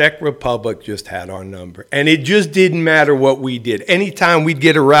 the Czech Republic just had our number. And it just didn't matter what we did. Anytime we'd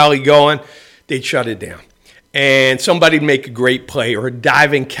get a rally going, they'd shut it down. And somebody'd make a great play or a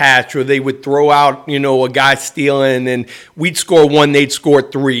diving catch, or they would throw out, a guy stealing, and we'd score 1, they'd score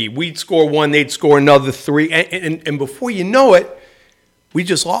 3. We'd score 1, they'd score another 3. And before you know it, we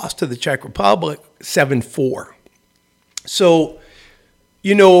just lost to the Czech Republic 7-4. So,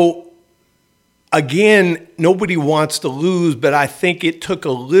 again, nobody wants to lose, but I think it took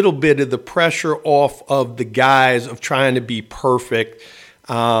a little bit of the pressure off of the guys of trying to be perfect.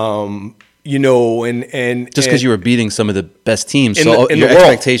 And just because you were beating some of the best teams, in so the your world.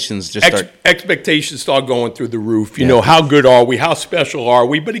 expectations just start. Expectations start going through the roof. You know, how good are we? How special are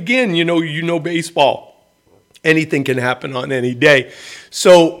we? But again, baseball. Anything can happen on any day.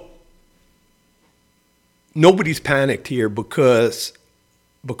 So nobody's panicked here because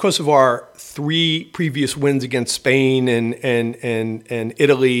of our 3 previous wins against Spain and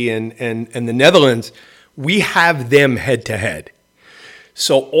Italy and the Netherlands. We have them head to head.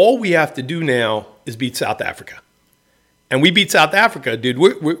 So all we have to do now is beat South Africa. And we beat South Africa, dude.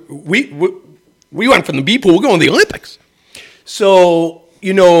 We went from the B pool, we're going to the Olympics. So,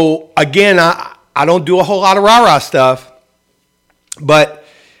 again, I don't do a whole lot of rah-rah stuff, But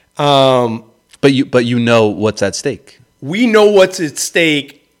But you know what's at stake. we know what's at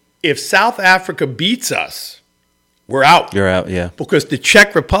stake. If South Africa beats us, we're out. You're out, yeah. Because the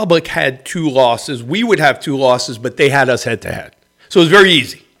Czech Republic had 2 losses. We would have 2 losses, but they had us head-to-head. So it was very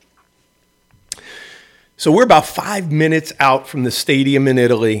easy. So we're about 5 minutes out from the stadium in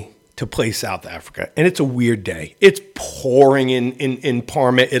Italy to play South Africa. And it's a weird day. It's pouring in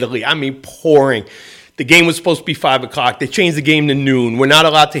Parma, Italy. I mean, pouring. The game was supposed to be 5 o'clock. They changed the game to noon. We're not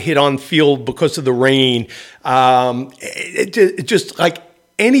allowed to hit on field because of the rain. It just like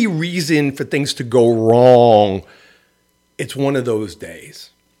any reason for things to go wrong, it's one of those days.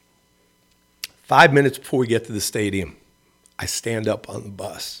 5 minutes before we get to the stadium, I stand up on the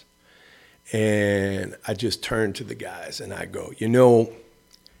bus and I just turn to the guys and I go,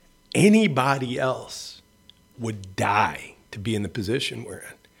 anybody else would die to be in the position we're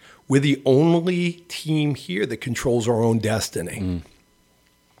in. We're the only team here that controls our own destiny.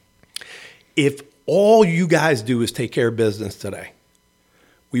 If all you guys do is take care of business today,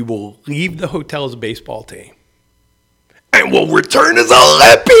 we will leave the hotel as a baseball team. And we'll return as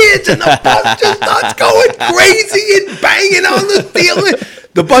Olympians. And the bus just starts going crazy and banging on the ceiling.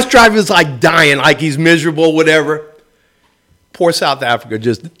 The bus driver's like dying, like he's miserable, whatever. Poor South Africa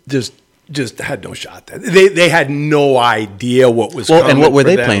just had no shot. They had no idea what was coming. And what were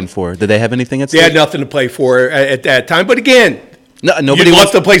they them. playing for? Did they have anything at stake? They had nothing to play for at that time. But again, nobody you'd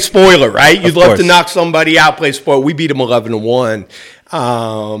love to play spoiler, right? You'd love to course. knock somebody out, play spoiler. We beat them 11-1.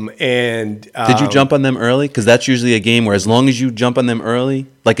 Did you jump on them early? Because that's usually a game where as long as you jump on them early,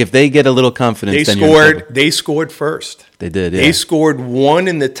 like if they get a little confidence, then you're in trouble. They scored first. They did, yeah. They scored 1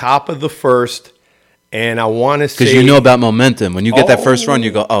 in the top of the first. And I want to say... Because you know about momentum. When you get that first run,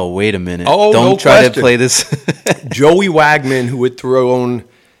 you go, oh, wait a minute. Oh, Don't no try question. to play this. Joey Wagman, who had thrown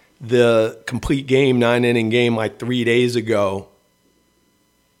the complete game, 9-inning game like 3 days ago,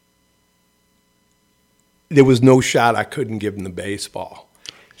 there was no shot I couldn't give him the baseball.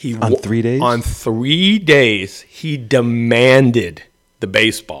 On 3 days? On 3 days, he demanded the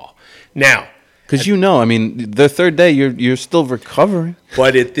baseball. Now... Because I mean, the third day, you're still recovering.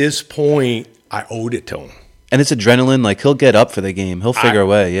 But at this point, I owed it to him. And it's adrenaline. Like, he'll get up for the game. He'll figure a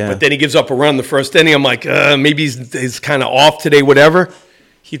way, yeah. But then he gives up a run the first inning. I'm like, maybe he's kind of off today, whatever.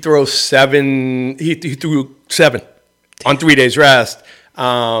 He throws 7. He threw 7 on 3 days rest.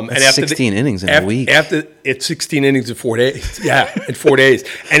 That's and after 16 innings in a week. It's 16 innings in 4 days. Yeah, in 4 days.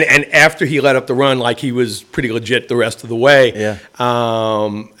 And after he let up the run, like he was pretty legit the rest of the way. Yeah.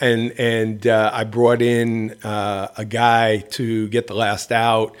 I brought in a guy to get the last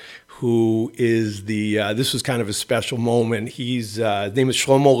out, who is this was kind of a special moment. His name is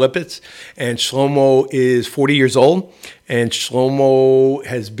Shlomo Lipitz, and Shlomo is 40 years old, and Shlomo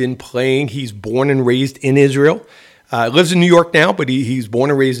has been playing. He's born and raised in Israel. Lives in New York now, but he's born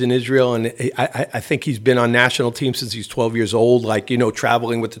and raised in Israel, and I think he's been on national teams since he's 12 years old,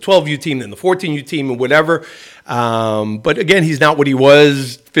 traveling with the 12U team and the 14U team and whatever. But again, he's not what he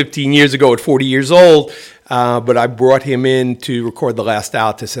was 15 years ago at 40 years old. But I brought him in to record the last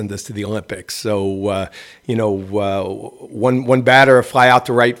out to send us to the Olympics. So, one batter, a fly out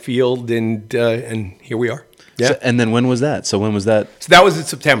to right field, and here we are. Yeah. So, and then when was that? So when was that? So that was in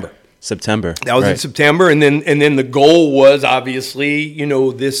September. That was in September, and then the goal was obviously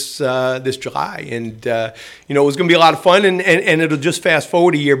this July, and it was going to be a lot of fun, and it'll just fast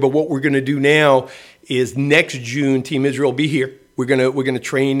forward a year. But what we're going to do now is next June, Team Israel will be here. We're gonna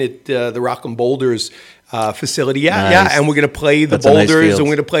train at the Rockland Boulders facility, Nice. and we're gonna play the That's a nice Boulders, field. and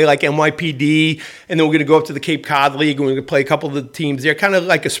we're gonna play like NYPD, and then we're gonna go up to the Cape Cod League, and we're gonna play a couple of the teams there, kind of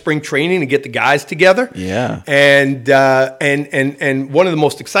like a spring training to get the guys together. Yeah, and one of the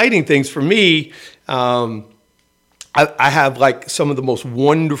most exciting things for me. I have like some of the most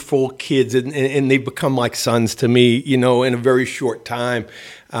wonderful kids, and they've become like sons to me, in a very short time.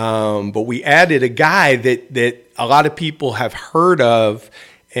 But we added a guy that a lot of people have heard of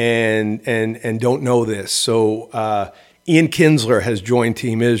and don't know this. So Ian Kinsler has joined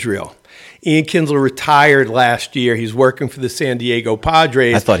Team Israel. Ian Kinsler retired last year. He's working for the San Diego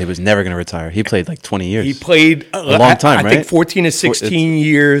Padres. I thought he was never going to retire. He played like 20 years. He played a long time, I think 14 to 16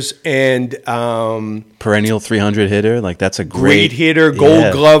 years, and perennial 300 hitter. Like that's a great hitter,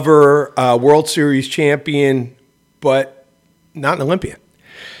 Gold Glover, World Series champion, but not an Olympian.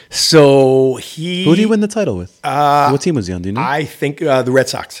 So Who did he win the title with? What team was he on? Do you know? I think the Red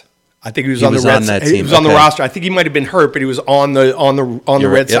Sox. I think he was on the Red Sox. He was on the roster. I think he might have been hurt, but he was on the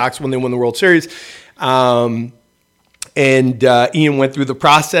Red Sox when they won the World Series. And Ian went through the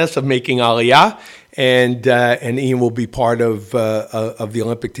process of making Aliyah, and Ian will be part of the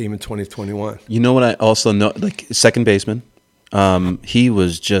Olympic team in 2021. You know what I also know? Like second baseman. he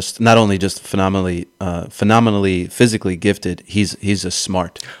was just not only just phenomenally physically gifted. He's a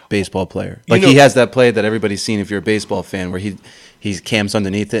smart baseball player. Like he has that play that everybody's seen if you're a baseball fan, where he cams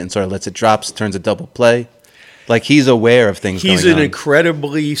underneath it and sort of lets it drop, turns a double play. Like he's aware of things. He's going an on.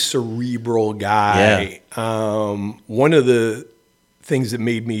 incredibly cerebral guy. Yeah. One of the things that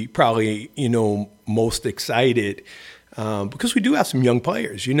made me probably most excited. Because we do have some young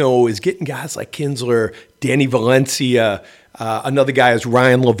players, is getting guys like Kinsler, Danny Valencia. Another guy is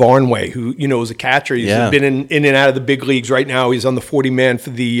Ryan Lavarnway, who, is a catcher. He's been in and out of the big leagues right now. He's on the 40-man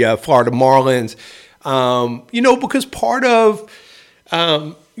for the Florida Marlins. Because part of,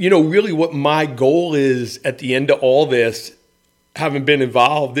 really what my goal is at the end of all this, having been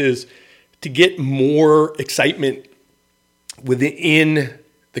involved, is to get more excitement within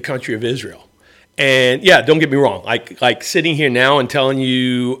the country of Israel. And yeah, don't get me wrong. Like sitting here now and telling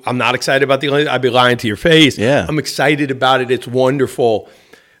you I'm not excited about the Olympics, I'd be lying to your face. Yeah. I'm excited about it. It's wonderful.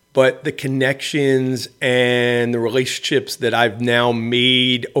 But the connections and the relationships that I've now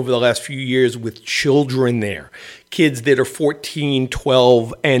made over the last few years with children there, kids that are 14,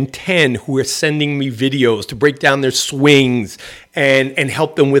 12, and 10 who are sending me videos to break down their swings and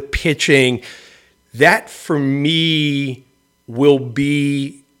help them with pitching, that for me will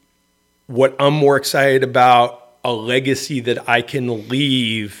be what I'm more excited about, a legacy that I can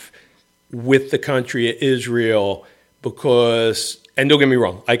leave with the country of Israel. Because, and don't get me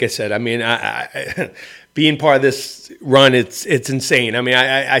wrong, like I said, I mean, I being part of this run, it's insane. I mean,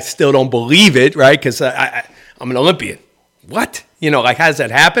 I still don't believe it, right? Because I'm an Olympian. What? How does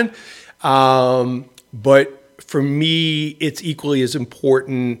that happen? But for me, it's equally as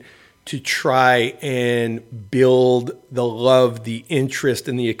important to try and build the love, the interest,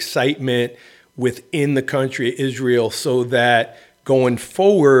 and the excitement within the country of Israel, so that going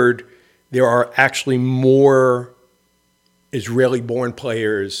forward, there are actually more Israeli-born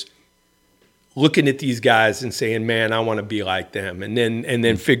players looking at these guys and saying, man, I want to be like them. And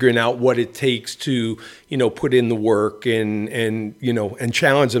then figuring out what it takes to, put in the work and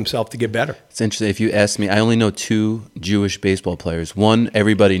challenge themselves to get better. It's interesting. If you ask me, I only know 2 Jewish baseball players. One,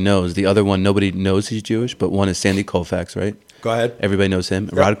 everybody knows. The other one, nobody knows he's Jewish, but one is Sandy Koufax, right? Go ahead. Everybody knows him.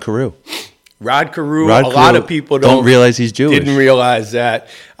 Yep. Rod Carew. Rod Carew, a lot of people don't realize he's Jewish. Didn't realize that.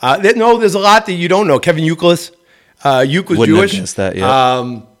 No, there's a lot that you don't know. Kevin Youkilis. Youkilis was Wouldn't Jewish. Have guessed that,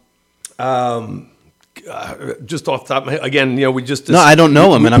 yeah. Just off the top of my head, again, we just no, I don't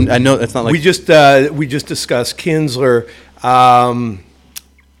know him, and I know it's not like we just discussed Kinsler.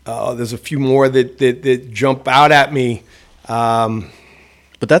 There's a few more that jump out at me.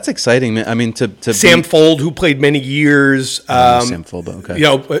 But that's exciting, man. I mean, to Sam Fold, who played many years. Sam Fold,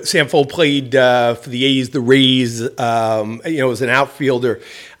 okay. Sam Fold played for the A's, the Rays. As an outfielder.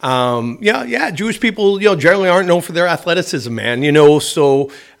 Jewish people, generally aren't known for their athleticism, man.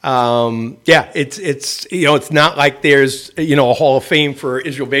 So it's not like there's a Hall of Fame for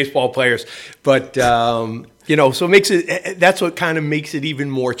Israel baseball players, but so it makes it. That's what kind of makes it even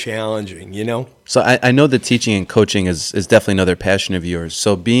more challenging, So I know that teaching and coaching is definitely another passion of yours.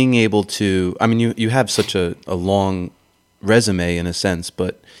 So being able to, I mean, you have such a long resume in a sense,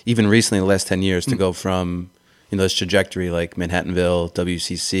 but even recently, the last 10 years, to go from this trajectory like Manhattanville,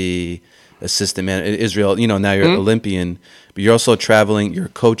 WCC, assistant man, Israel, now you're Olympian, but you're also traveling, you're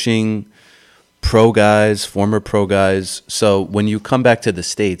coaching pro guys, former pro guys. So when you come back to the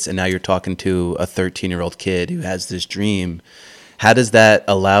States and now you're talking to a 13-year-old kid who has this dream, how does that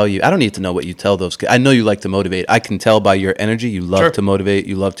allow you? I don't need to know what you tell those kids. I know you like to motivate. I can tell by your energy. You love to motivate.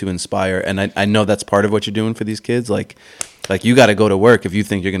 You love to inspire. And I know that's part of what you're doing for these kids. Like you got to go to work if you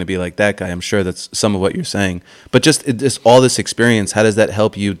think you're going to be like that guy. I'm sure that's some of what you're saying. But just all this experience, how does that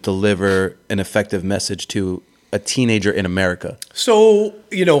help you deliver an effective message to a teenager in America? So,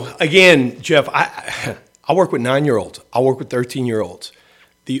 again, Jeff, I work with 9-year-olds. I work with 13-year-olds.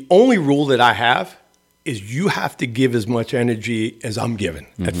 The only rule that I have is you have to give as much energy as I'm giving.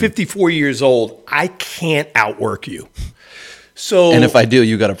 Mm-hmm. At 54 years old, I can't outwork you. So, and if I do,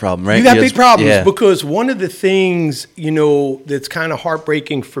 you got a problem, right? You got big problems because one of the things, that's kind of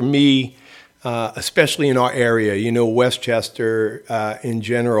heartbreaking for me, especially in our area, Westchester in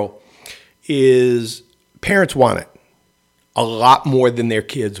general, is parents want it a lot more than their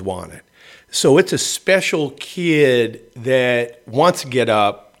kids want it. So it's a special kid that wants to get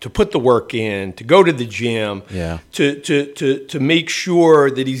up, to put the work in, to go to the gym, to make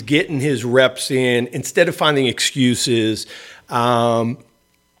sure that he's getting his reps in instead of finding excuses.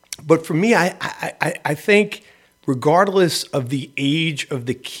 But for me, I think regardless of the age of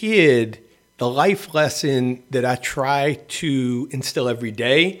the kid, the life lesson that I try to instill every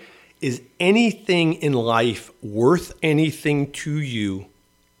day is anything in life worth anything to you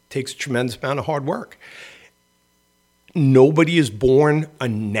takes a tremendous amount of hard work. Nobody is born a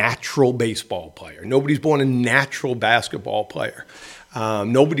natural baseball player. Nobody's born a natural basketball player.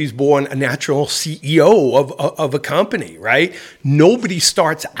 Nobody's born a natural CEO of a company, right? Nobody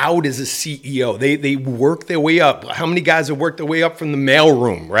starts out as a CEO. They work their way up. How many guys have worked their way up from the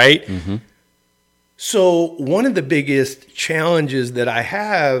mailroom, right? Mm-hmm. So one of the biggest challenges that I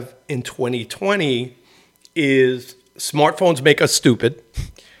have in 2020 is smartphones make us stupid.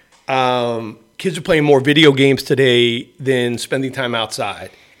 Kids are playing more video games today than spending time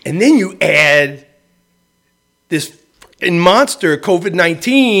outside. And then you add this monster,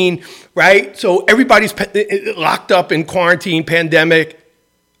 COVID-19, right? So everybody's locked up in quarantine, pandemic.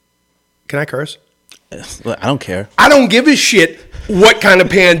 Can I curse? I don't care. I don't give a shit what kind of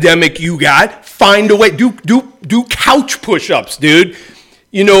pandemic you got. Find a way. Do couch push-ups, dude.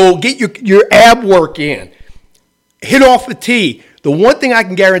 You know, get your ab work in. Hit off a tee. The one thing I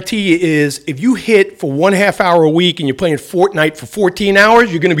can guarantee you is if you hit for 1.5 hour a week and you're playing Fortnite for 14 hours,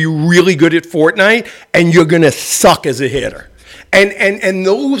 you're going to be really good at Fortnite and you're going to suck as a hitter. And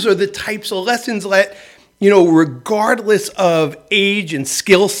those are the types of lessons that, you know, regardless of age and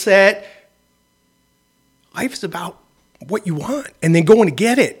skill set, life's about what you want and then going to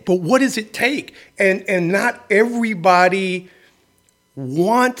get it. But what does it take? And not everybody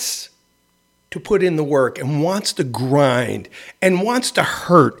wants to put in the work and wants to grind and wants to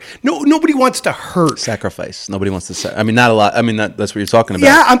hurt. Nobody wants to hurt. Sacrifice. Nobody wants to. I mean, not a lot. I mean, that's what you're talking about.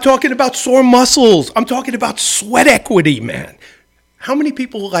 Yeah, I'm talking about sore muscles. I'm talking about sweat equity, man. How many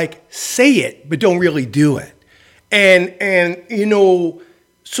people like say it but don't really do it? And you know,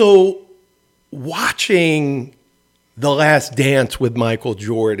 so watching The Last Dance with Michael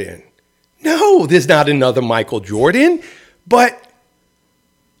Jordan. No, there's not another Michael Jordan, but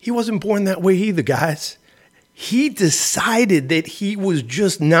he wasn't born that way either, guys. He decided that he was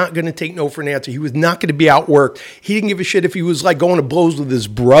just not going to take no for an answer. He was not going to be outworked. He didn't give a shit if he was like going to blows with his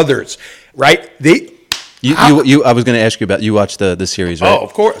brothers, right? I was going to ask you about, you watched the series, right? Oh,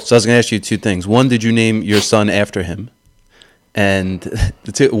 of course. So I was going to ask you two things. One, did you name your son after him? And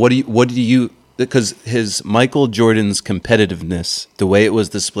the two, what do you, because his Michael Jordan's competitiveness, the way it was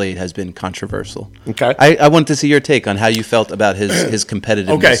displayed, has been controversial. Okay. I want to see your take on how you felt about his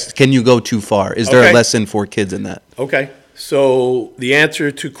competitiveness. Okay. Can you go too far? Is there a lesson for kids in that? Okay. So the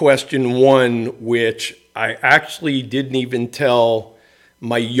answer to question one, which I actually didn't even tell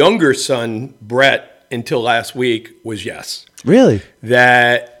my younger son, Brett, until last week, was yes. Really?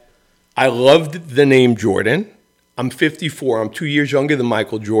 That I loved the name Jordan. I'm 54. I'm 2 years younger than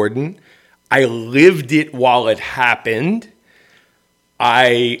Michael Jordan. I lived it while it happened.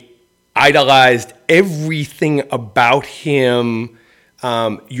 I idolized everything about him.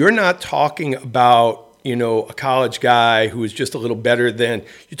 You're not talking about, you know, a college guy who was just a little better than.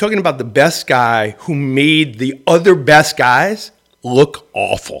 You're talking about the best guy who made the other best guys look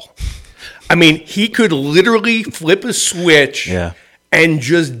awful. I mean, he could literally flip a switch and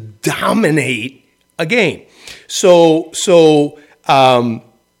just dominate a game. So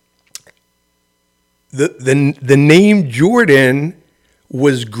the name Jordan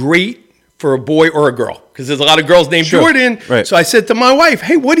was great for a boy or a girl because there's a lot of girls named Jordan. Right. So I said to my wife,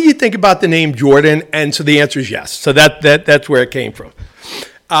 "Hey, what do you think about the name Jordan?" And so the answer is yes. So that's where it came from.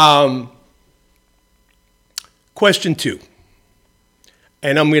 Question two,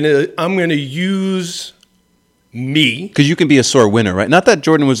 and I'm gonna use me because you can be a sore winner, right? Not that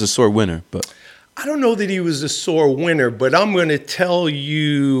Jordan was a sore winner, but. I don't know that he was a sore winner, but I'm going to tell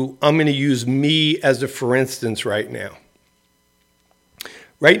you, I'm going to use me as a for instance right now.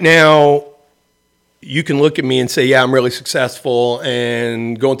 Right now, you can look at me and say, yeah, I'm really successful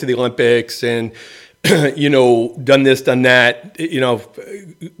and going to the Olympics and, you know, done this, done that, you know,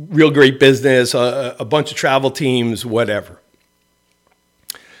 real great business, a bunch of travel teams, whatever.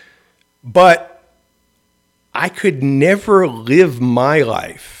 But I could never live my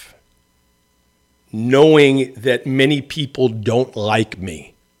life knowing that many people don't like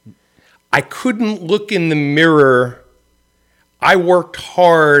me. I couldn't look in the mirror. I worked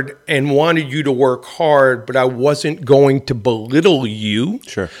hard and wanted you to work hard, but I wasn't going to belittle you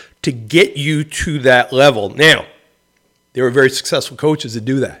to get you to that level. Now, there were very successful coaches that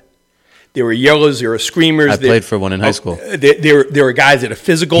do that. There were yellers, there were screamers. I played for one in high school. There were guys that are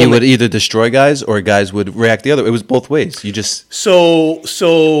physical. He would either destroy guys or guys would react the other. It was both ways. You just...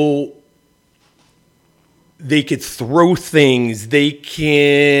 So they could throw things. They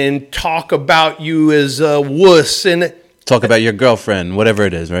can talk about you as a wuss. And talk about your girlfriend, whatever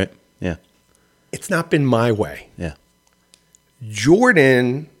it is, right? Yeah. It's not been my way. Yeah.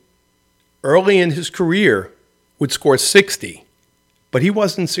 Jordan early in his career would score 60, but he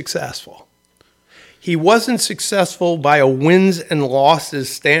wasn't successful. He wasn't successful by a wins and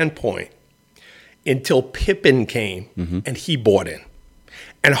losses standpoint until Pippen came and he bought in.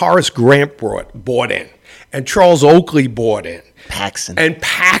 And Horace Grant bought in. And Charles Oakley bought in.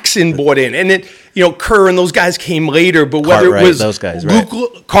 Paxson bought in. And then, Kerr and those guys came later. But whether Cartwright, it was those guys,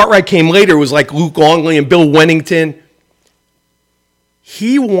 Cartwright came later, it was like Luke Longley and Bill Wennington.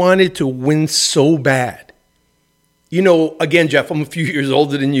 He wanted to win so bad. Again, Jeff, I'm a few years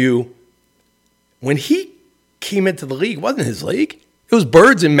older than you. When he came into the league, it wasn't his league. It was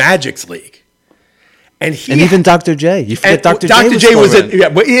Bird's and Magic's league. And even Dr. J. You forget Dr. J was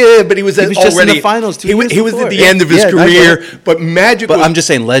at but he was just in the finals 2 years before. He was at the end of his career, but Magic. But I'm just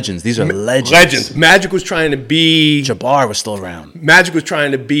saying legends. These are legends. Legends. Magic was trying to be. Jabbar was still around. Magic was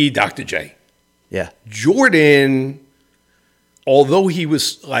trying to be Dr. J. Yeah. Jordan, although he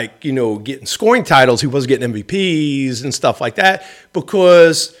was getting scoring titles, he was getting MVPs and stuff like that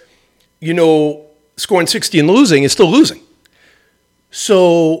because scoring 60 and losing is still losing.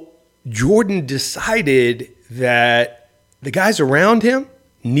 So Jordan decided that the guys around him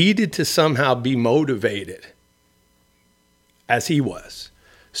needed to somehow be motivated as he was.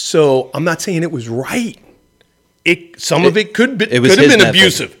 So I'm not saying it was right. Some of it could have been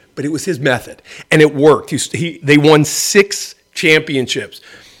abusive, but it was his method, and it worked. They won 6 championships.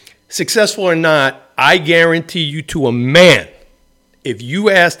 Successful or not, I guarantee you to a man, if you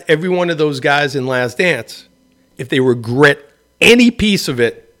asked every one of those guys in Last Dance if they regret any piece of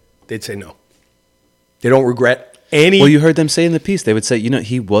it, they'd say no. They don't regret any. Well, you heard them say in the piece, they would say,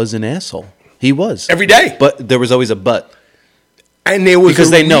 he was an asshole. He was. Every day. But there was always a but. And there was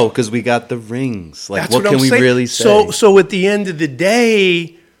because we got the rings. Like, what can we really say? So at the end of the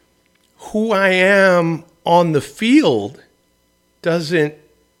day, who I am on the field doesn't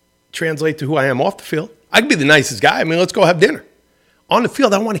translate to who I am off the field. I can be the nicest guy. I mean, let's go have dinner. On the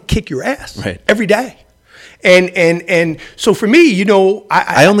field, I want to kick your ass every day. And so for me,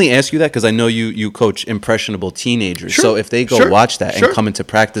 I only ask you that because I know you coach impressionable teenagers. Sure, so if they go watch that and come into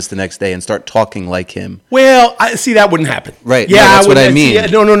practice the next day and start talking like him. Well, I see that wouldn't happen. Right. Yeah, that's what I mean.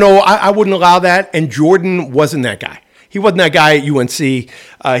 No. I wouldn't allow that. And Jordan wasn't that guy. He wasn't that guy at UNC. He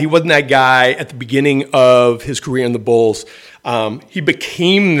wasn't that guy at the beginning of his career in the Bulls. He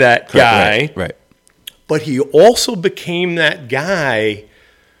became that guy. Right. But he also became that guy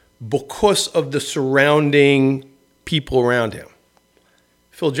because of the surrounding people around him.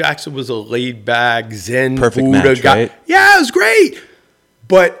 Phil Jackson was a laid-back, Zen perfect Buddha match, guy. Right? Yeah, it was great.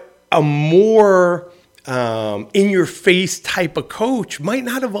 But a more in-your-face type of coach might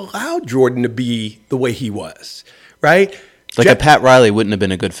not have allowed Jordan to be the way he was, right? Like a Pat Riley wouldn't have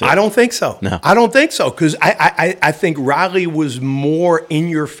been a good fit. I don't think so. No. I don't think so because I think Riley was more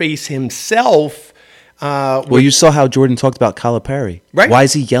in-your-face himself. You saw how Jordan talked about Calipari. Right. Why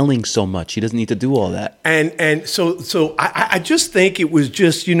is he yelling so much? He doesn't need to do all that. And so I just think it was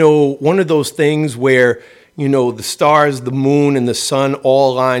just, one of those things where, the stars, the moon, and the sun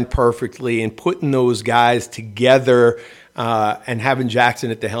all aligned perfectly, and putting those guys together and having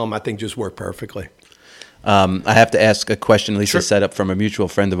Jackson at the helm, I think just worked perfectly. I have to ask a question, at least Sure. a setup from a mutual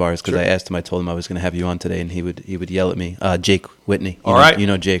friend of ours, because Sure. I asked him, I told him I was going to have you on today, and he would yell at me. Jake Whitney. All right. You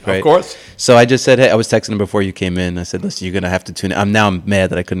know Jake, right? Of course. So I just said, hey, I was texting him before you came in. I said, listen, you're going to have to tune in. I'm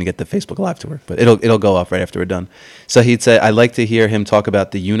mad that I couldn't get the Facebook Live to work, but it'll go off right after we're done. So he'd say, I'd like to hear him talk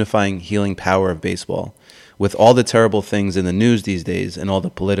about the unifying, healing power of baseball. With all the terrible things in the news these days and all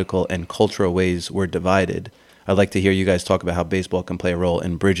the political and cultural ways we're divided, I'd like to hear you guys talk about how baseball can play a role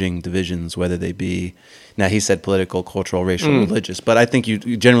in bridging divisions, whether they be, now he said political, cultural, racial, religious, but I think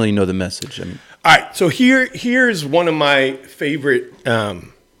you generally know the message. I mean, all right, so here's one of my favorite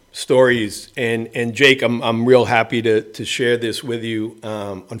stories, and Jake, I'm real happy to share this with you.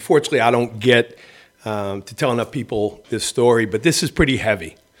 Unfortunately, I don't get to tell enough people this story, but this is pretty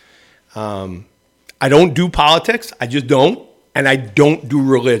heavy. I don't do politics, I just don't, and I don't do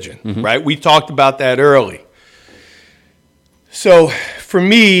religion, right? We talked about that early. So for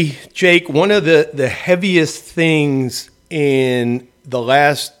me, Jake, one of the heaviest things in the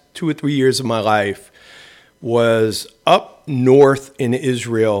last 2 or 3 years of my life was up north in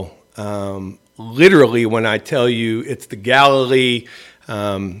Israel. Literally, when I tell you it's the Galilee,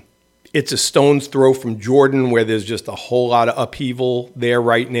 it's a stone's throw from Jordan, where there's just a whole lot of upheaval there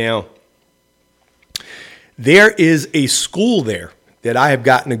right now. There is a school there that I have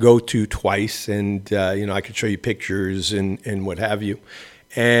gotten to go to twice, and I could show you pictures and what have you.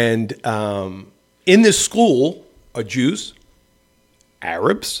 And in this school are Jews,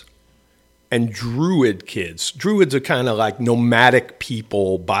 Arabs, and Druid kids. Druids are kind of like nomadic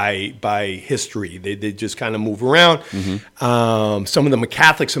people by history. They just kind of move around. Some of them are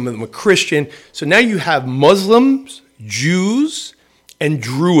Catholic, some of them are Christian. So now you have Muslims, Jews, and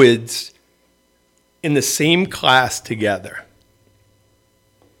Druids in the same class together.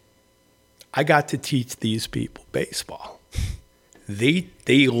 I got to teach these people baseball. They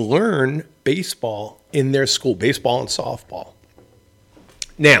learn baseball in their school, baseball and softball.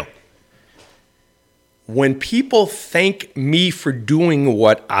 Now, when people thank me for doing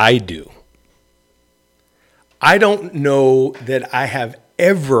what I do, I don't know that I have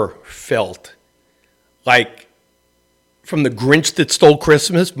ever felt like, from the Grinch that stole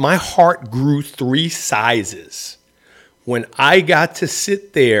Christmas, my heart grew 3 sizes when I got to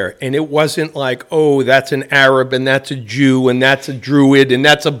sit there, and it wasn't like, oh, that's an Arab and that's a Jew and that's a Druid and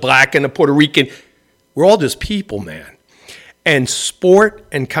that's a black and a Puerto Rican. We're all just people, man. And sport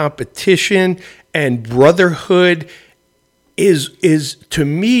and competition and brotherhood is to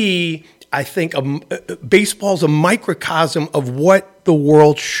me, I think baseball's a microcosm of what the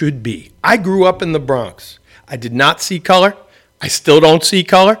world should be. I grew up in the Bronx. I did not see color. I still don't see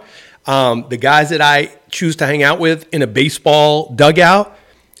color. The guys that I choose to hang out with in a baseball dugout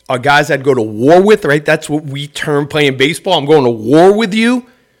are guys I'd go to war with, right? That's what we term playing baseball. I'm going to war with you.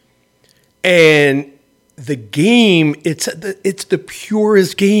 And the game, it's the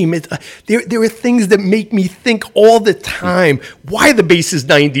purest game. There are things that make me think all the time, why the base is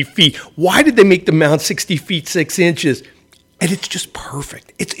 90 feet? Why did they make the mound 60 feet, 6 inches? And it's just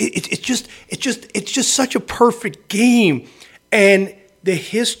perfect. It's just such a perfect game. And the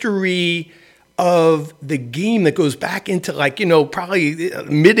history of the game that goes back into probably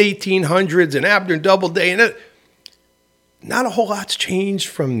mid-1800s and Abner Doubleday, and not a whole lot's changed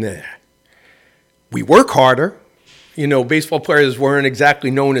from there. We work harder. Baseball players weren't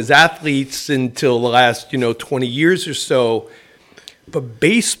exactly known as athletes until the last 20 years or so. But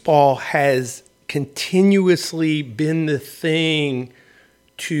baseball has continuously been the thing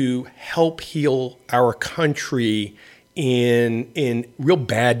to help heal our country in real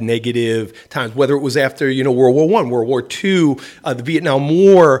bad, negative times, whether it was after, World War I, World War II, the Vietnam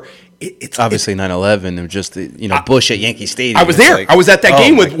War. It's obviously 9/11 and just Bush at Yankee Stadium. I was there. I was at that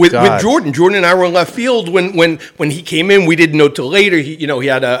game with Jordan. Jordan and I were in left field when he came in. We didn't know till later. He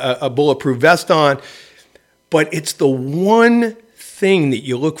had a bulletproof vest on, but it's the one thing that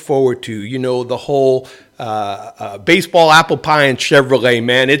you look forward to. The whole baseball, apple pie, and Chevrolet,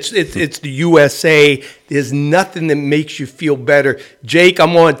 man. It's the USA. There's nothing that makes you feel better. Jake,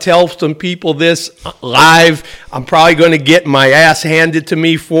 I'm going to tell some people this live. I'm probably going to get my ass handed to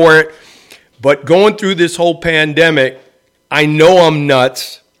me for it. But going through this whole pandemic, I know I'm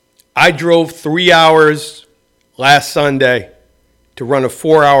nuts. I drove 3 hours last Sunday to run a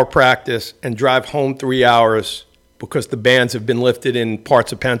 4-hour practice and drive home 3 hours because the bans have been lifted in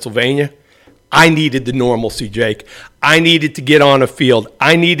parts of Pennsylvania. I needed the normalcy, Jake. I needed to get on a field.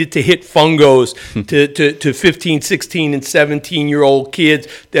 I needed to hit fungos to 15, 16, and 17-year-old kids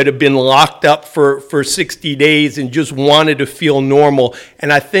that have been locked up for 60 days and just wanted to feel normal.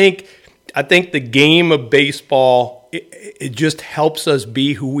 And I think the game of baseball, it just helps us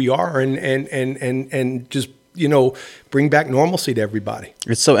be who we are and just bring back normalcy to everybody.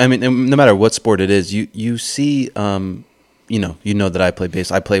 It's so, no matter what sport it is, you see. You know that I play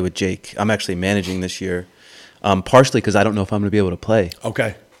bass. I play with Jake. I'm actually managing this year, partially because I don't know if I'm going to be able to play.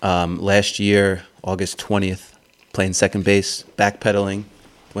 Okay. Last year, August 20th, playing second base, backpedaling,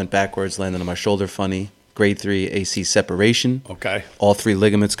 went backwards, landed on my shoulder funny, grade 3 AC separation. Okay. All 3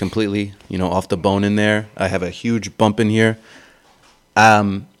 ligaments completely, off the bone in there. I have a huge bump in here.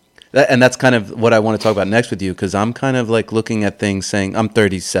 And that's kind of what I want to talk about next with you, because I'm kind of like looking at things saying, I'm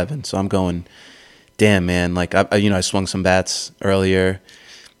 37, so I'm going, damn, man, like, I swung some bats earlier,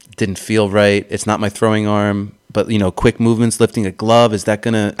 didn't feel right. It's not my throwing arm, but, quick movements, lifting a glove, is that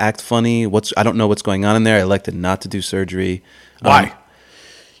going to act funny? I don't know what's going on in there. I elected not to do surgery. Why?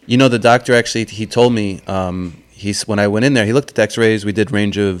 The doctor actually, he told me, when I went in there, he looked at the x-rays, we did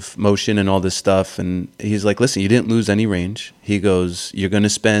range of motion and all this stuff, and he's like, listen, you didn't lose any range. He goes, you're going to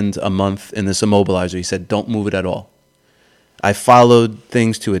spend a month in this immobilizer. He said, don't move it at all. I followed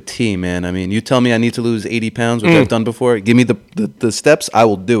things to a T, man. You tell me I need to lose 80 pounds, which I've done before. Give me the steps, I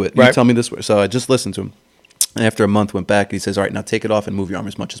will do it. Right. You tell me this way. So I just listened to him. And after a month, went back. And he says, all right, now take it off and move your arm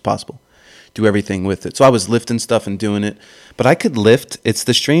as much as possible. Do everything with it. So I was lifting stuff and doing it. But I could lift. It's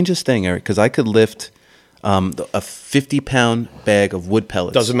the strangest thing, Eric, because I could lift a 50-pound bag of wood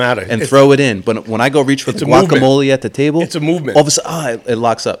pellets. Doesn't matter. And throw it in. But when I go reach for the guacamole at the table. It's a movement. All of a sudden, it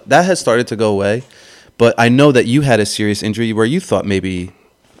locks up. That has started to go away. But I know that you had a serious injury where you thought maybe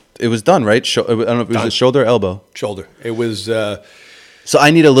it was done, right? I don't know if it was a shoulder or elbow. Shoulder. It was. So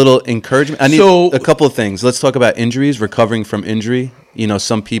I need a little encouragement. I need So- a couple of things. Let's talk about injuries, recovering from injury. You know,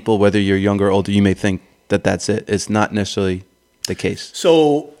 some people, whether you're younger or older, you may think that that's it. It's not necessarily the case.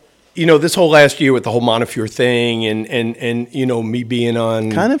 So, you know, this whole last year with the whole Montefiore thing and you know, me being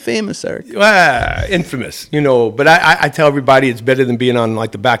on Kind of famous, Eric. infamous, you know, but I tell everybody it's better than being on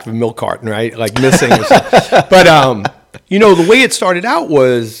like the back of a milk carton, right? Like missing or something. But, you know, the way it started out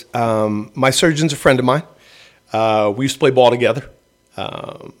was my surgeon's a friend of mine. We used to play ball together.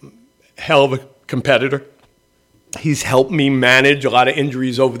 Hell of a competitor. He's helped me manage a lot of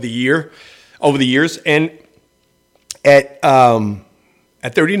injuries over the years. And at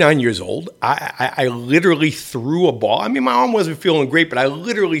 39 years old, I literally threw a ball. I mean, my arm wasn't feeling great, but I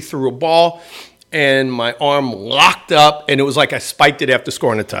literally threw a ball and my arm locked up, and it was like I spiked it after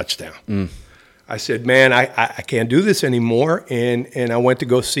scoring a touchdown. I said, man, I can't do this anymore. And I went to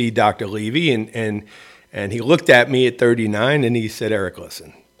go see Dr. Levy, and he looked at me at 39 and he said, Eric,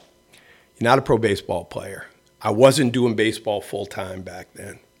 listen, you're not a pro baseball player. I wasn't doing baseball full time back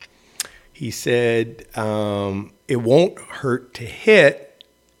then. He said, it won't hurt to hit.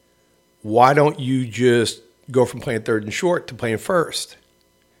 Why don't you just go from playing third and short to playing first?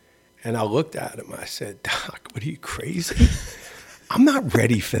 And I looked at him. I said, Doc, what are you, crazy? I'm not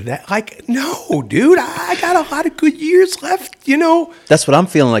ready for that. Like, no, dude, I got a lot of good years left, you know. That's what I'm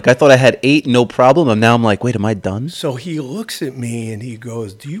feeling like. I thought I had 8, no problem. And now I'm like, wait, am I done? So he looks at me and he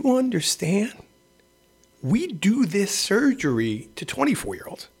goes, do you understand? We do this surgery to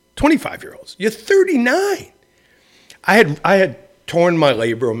 24-year-olds, 25-year-olds. You're 39. I had torn my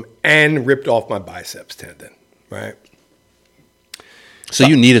labrum and ripped off my biceps tendon, right? So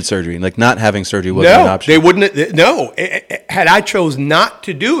you needed surgery. Like not having surgery wasn't an option. They wouldn't. No, had I chose not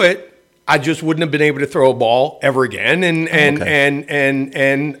to do it, I just wouldn't have been able to throw a ball ever again, and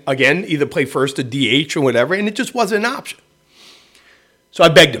again either play first or DH or whatever, and it just wasn't an option. So I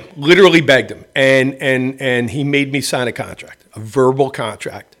begged him, literally begged him, and he made me sign a contract, a verbal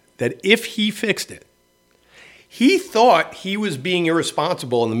contract, that if he fixed it, he thought he was being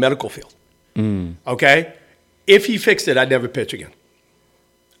irresponsible in the medical field. Okay, if he fixed it, I'd never pitch again.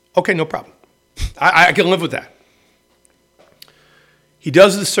 Okay, no problem. I can live with that. He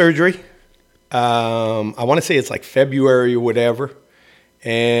does the surgery. I want to say it's like February or whatever.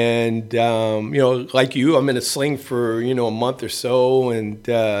 And, you know, like you, I'm in a sling for, you know, a month or so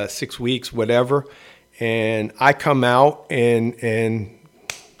and 6 weeks, whatever. And I come out and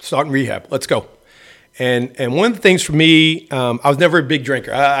start in rehab. Let's go. And one of the things for me, I was never a big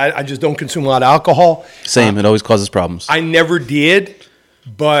drinker. I just don't consume a lot of alcohol. Same. It always causes problems. I never did.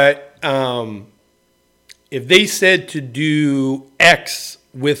 But if they said to do X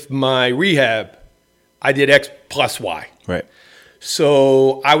with my rehab, I did X plus Y. Right.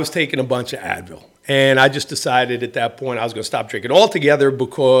 So I was taking a bunch of Advil. And I just decided at that point I was going to stop drinking altogether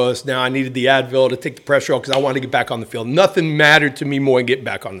because now I needed the Advil to take the pressure off because I wanted to get back on the field. Nothing mattered to me more than getting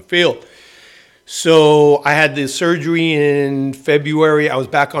back on the field. So I had the surgery in February. I was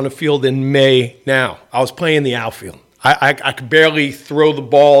back on the field in May. Now, I was playing the outfield. I could barely throw the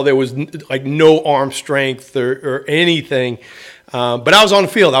ball. There was like no arm strength or anything. But I was on the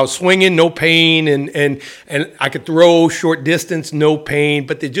field. I was swinging, no pain, and I could throw short distance, no pain,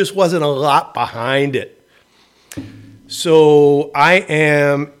 but there just wasn't a lot behind it. So I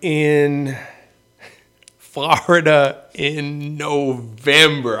am in Florida in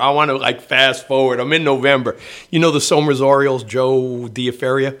November. I want to like fast forward. I'm in November. You know the Somers Orioles, Joe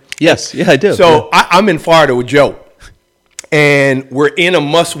Diaferia? Yes, yeah, I do. So yeah. I'm in Florida with Joe, and we're in a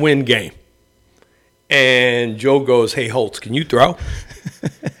must-win game. And Joe goes, "Hey, Holtz, can you throw?"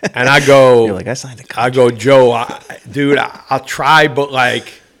 And I go, "You're like, I signed a contract." I go, "Joe, I'll try, but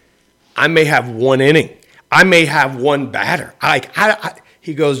like, I may have one inning. I may have one batter."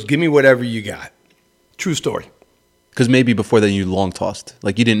 He goes, "Give me whatever you got." True story. Because maybe before then you long tossed,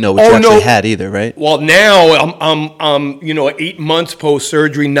 like you didn't know what you actually had either, right? Well, now I'm 8 months post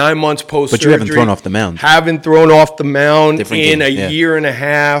surgery, 9 months post surgery. But you haven't thrown off the mound. Haven't thrown off the mound Different in game, a year and a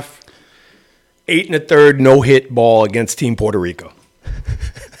half. 8 1/3 no-hit ball against Team Puerto Rico.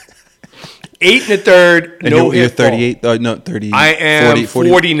 8 1/3 no-hit ball. You're 38? No, 30. I am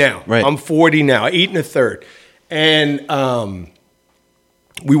 40 now. Right. I'm 40 now. 8 1/3. And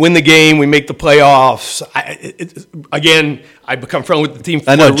we win the game. We make the playoffs. I become friendly with the team.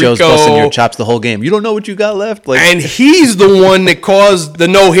 I know Joe's busting your chops the whole game. You don't know what you got left. Like, and he's the one that caused the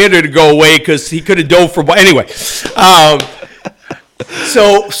no-hitter to go away because he could have dove for. Anyway, so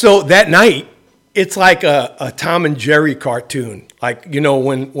that night, it's like a Tom and Jerry cartoon. Like, you know,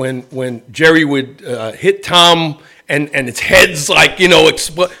 when Jerry would hit Tom and its head's like,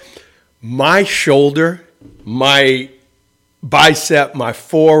 explode. My shoulder, my bicep, my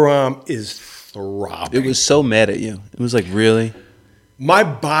forearm is throbbing. It was so mad at you. It was like, really? My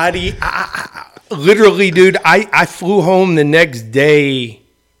body, literally, dude, I flew home the next day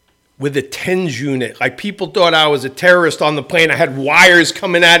with a TENS unit. Like, people thought I was a terrorist on the plane. I had wires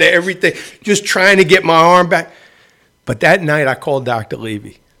coming out of everything, just trying to get my arm back. But that night, I called Dr.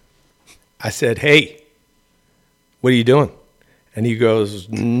 Levy. I said, hey, what are you doing? And he goes,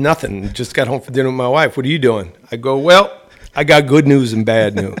 nothing. Just got home for dinner with my wife. What are you doing? I go, well, I got good news and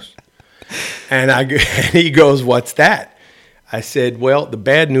bad news. And he goes, what's that? I said, well, the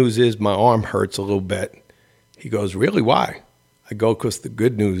bad news is my arm hurts a little bit. He goes, really, why? I go, because the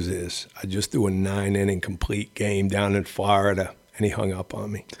good news is I just threw a 9-inning complete game down in Florida, and he hung up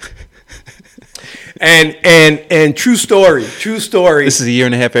on me. And true story. This is a year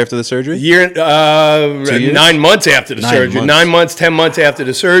and a half after the surgery? 9 months after the surgery. 9 months, 10 months after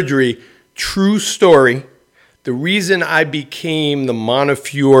the surgery. True story. The reason I became the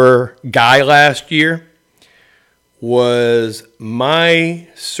Montefiore guy last year was my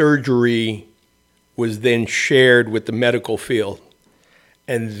surgery was then shared with the medical field,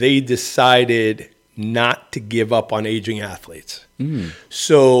 and they decided not to give up on aging athletes.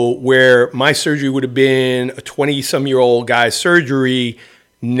 So where my surgery would have been a 20-some-year-old guy's surgery,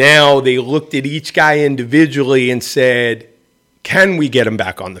 now they looked at each guy individually and said, can we get him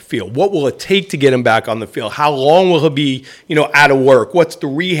back on the field? What will it take to get him back on the field? How long will he be, out of work? What's the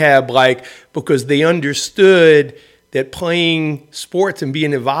rehab like? Because they understood that playing sports and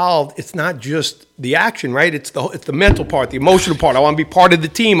being involved, it's not just the action, right? It's the mental part, the emotional part. I want to be part of the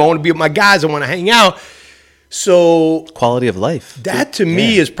team. I want to be with my guys. I want to hang out. So quality of life. That to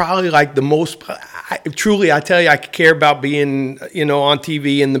me is probably like the most. I tell you, I could care about being, on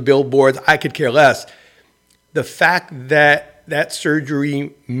TV and the billboards. I could care less. The fact that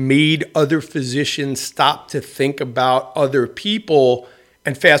surgery made other physicians stop to think about other people.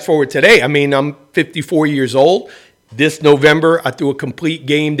 And fast forward today, I mean, I'm 54 years old. This November, I threw a complete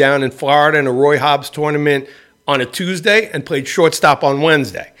game down in Florida in a Roy Hobbs tournament on a Tuesday and played shortstop on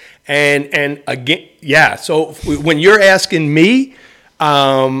Wednesday. And again, yeah, so when you're asking me,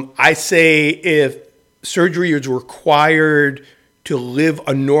 I say if surgery is required to live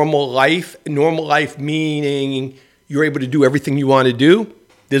a normal life meaning you're able to do everything you want to do,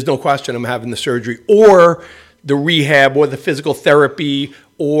 there's no question I'm having the surgery or the rehab or the physical therapy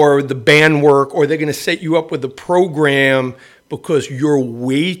or the band work, or they're going to set you up with a program because you're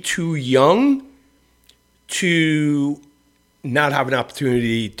way too young to not have an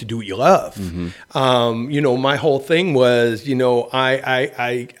opportunity to do what you love. My whole thing was, when am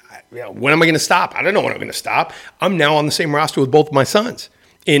I going to stop? I don't know when I'm going to stop. I'm now on the same roster with both my sons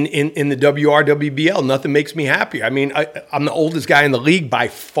in the WRWBL. Nothing makes me happier. I mean, I'm the oldest guy in the league by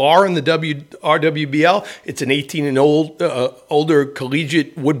far in the WRWBL. It's an 18 and older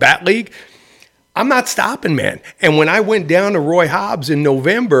collegiate wood bat league. I'm not stopping, man. And when I went down to Roy Hobbs in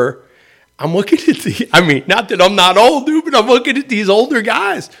November, I'm looking at not that I'm not old, dude, but I'm looking at these older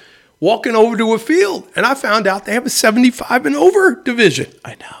guys walking over to a field, and I found out they have a 75 and over division.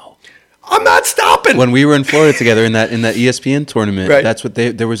 I know. I'm not stopping. When we were in Florida together in that ESPN tournament, right. That's what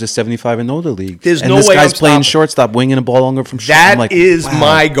there was a 75 and older league. There's and no this way guy's I'm playing stopping. shortstop, winging a ball longer from short. That is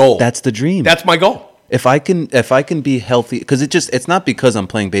my goal. That's the dream. That's my goal. If I can be healthy, because it's not because I'm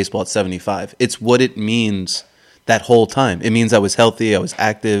playing baseball at 75. It's what it means that whole time. It means I was healthy, I was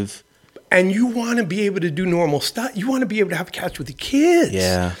active. And you want to be able to do normal stuff. You want to be able to have a catch with the kids.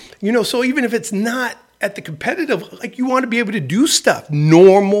 Yeah. So even if it's not at the competitive, like you want to be able to do stuff,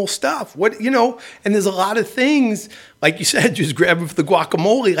 normal stuff. And there's a lot of things, like you said, just grabbing for the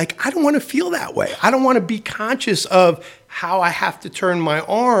guacamole. Like, I don't want to feel that way. I don't want to be conscious of how I have to turn my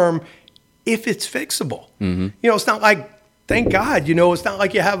arm if it's fixable. It's not like, thank God, it's not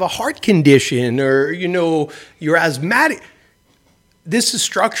like you have a heart condition or, you're asthmatic. This is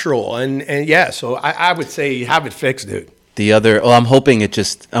structural, and yeah, so I would say have it fixed, dude. I'm hoping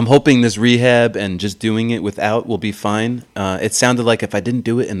this rehab and just doing it without will be fine. It sounded like if I didn't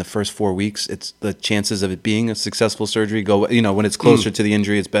do it in the first 4 weeks, it's the chances of it being a successful surgery go, when it's closer to the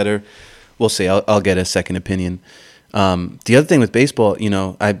injury, it's better. We'll see. I'll get a second opinion. The other thing with baseball,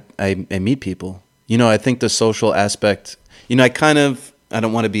 I meet people. I think the social aspect, I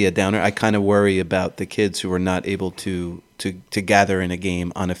don't want to be a downer. I kind of worry about the kids who are not able to gather in a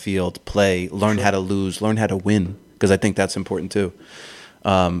game, on a field, play, learn how to lose, learn how to win, because I think that's important too.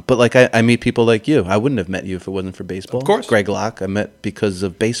 But like I meet people like you. I wouldn't have met you if it wasn't for baseball. Of course. Greg Locke, I met because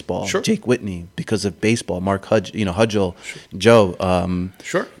of baseball. Sure. Jake Whitney because of baseball. Mark Hudgel, sure. Joe.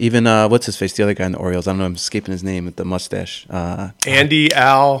 Sure. Even what's his face? The other guy in the Orioles. I don't know. I'm escaping his name with the mustache. Andy,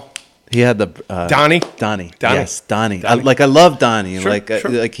 Al. He had the Donnie. Yes, Donnie. I love Donnie. Sure,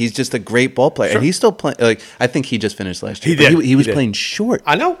 like he's just a great ball player, and he's still playing. Like I think he just finished last year. He did. He was playing short.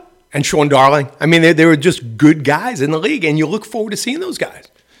 I know. And Sean Darling. I mean, they were just good guys in the league, and you look forward to seeing those guys.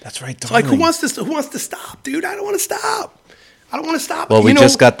 That's right. It's like who wants to stop, dude? I don't want to stop. Well, we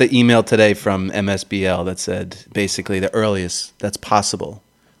just got the email today from MSBL that said basically the earliest that's possible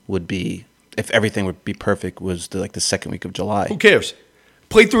would be, if everything would be perfect, was the second week of July. Who cares?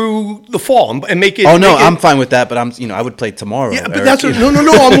 Play through the fall and make it. Oh no, I'm fine with that. But I would play tomorrow. Yeah, but that's no.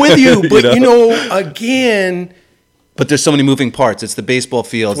 I'm with you. But again. But there's so many moving parts. It's the baseball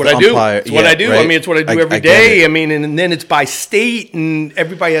fields. It's what I do. It's what I do. Right? I mean, it's what I do every day. I mean, and then it's by state, and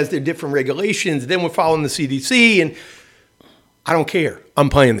everybody has their different regulations. Then we're following the CDC, and I don't care. I'm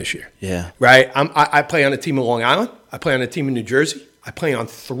playing this year. Yeah. Right? I play on a team in Long Island. I play on a team in New Jersey. I play on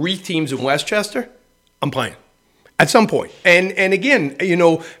 3 teams in Westchester. I'm playing at some point. And again,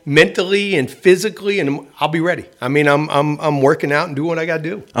 mentally and physically, and I'll be ready. I mean, I'm working out and doing what I got to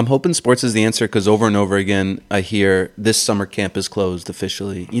do. I'm hoping sports is the answer because over and over again, I hear this summer camp is closed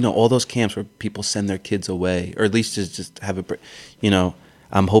officially. All those camps where people send their kids away, or at least just have a,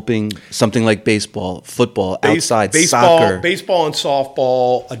 I'm hoping something like baseball, football, outside, soccer. Baseball and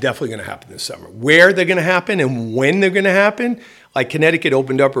softball are definitely going to happen this summer. Where they're going to happen and when they're going to happen, like Connecticut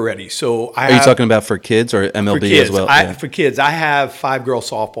opened up already. So Are you talking about for kids or MLB for kids, as well? For kids, I have 5 girl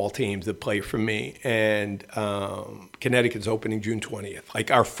softball teams that play for me, and Connecticut's opening June 20th.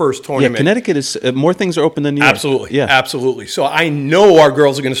 Like our first tournament. Yeah, Connecticut is more things are open than New York. Absolutely, yeah, absolutely. So I know our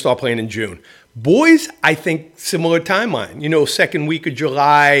girls are going to start playing in June. Boys, I think similar timeline. Second week of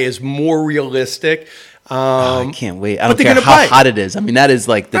July is more realistic. I can't wait. I don't care how hot it is. I mean, that is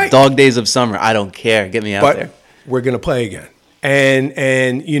like the dog days of summer. I don't care. Get me out there. We're going to play again. And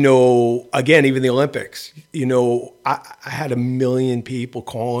again, even the Olympics, I had 1 million people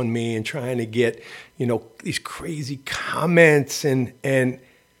calling me and trying to get, these crazy comments. And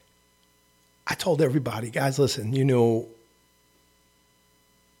I told everybody, guys, listen,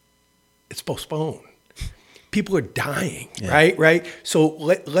 it's postponed. People are dying, right? So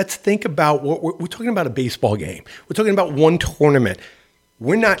let's think about what we're talking about. A baseball game. We're talking about one tournament.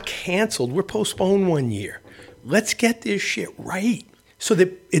 We're not canceled. We're postponed 1 year. Let's get this shit right so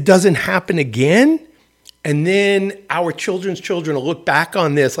that it doesn't happen again. And then our children's children will look back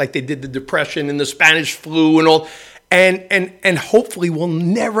on this like they did the Depression and the Spanish flu and all. And hopefully we'll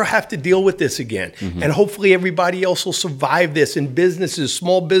never have to deal with this again. Mm-hmm. And hopefully everybody else will survive this. And businesses,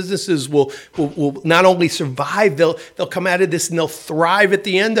 small businesses will not only survive, they'll come out of this and they'll thrive at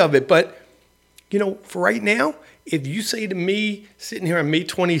the end of it. But, for right now, if you say to me sitting here on May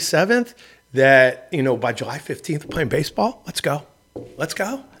 27th, that, by July 15th, we're playing baseball, let's go.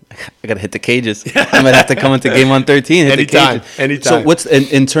 I got to hit the cages. I might have to come into game 113. Anytime. So what's,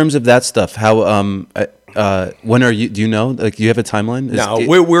 in terms of that stuff, how, when are you, do you know, like, do you have a timeline? No,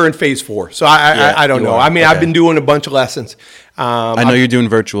 we're in phase 4. So I don't know. I mean, okay. I've been doing a bunch of lessons. I know you're doing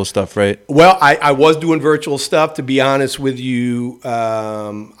virtual stuff, right? Well, I was doing virtual stuff. To be honest with you,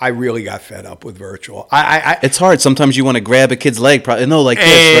 I really got fed up with virtual. It's hard. Sometimes you want to grab a kid's leg, this, right?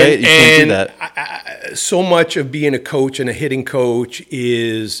 You can't do that. So much of being a coach and a hitting coach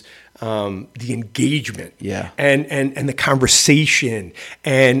is the engagement, and the conversation,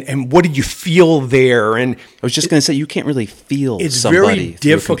 and what did you feel there? And I was just going to say, you can't really feel. It's somebody very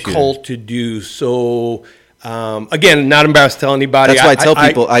difficult to do. So. Again, not embarrassed to tell anybody. That's why I tell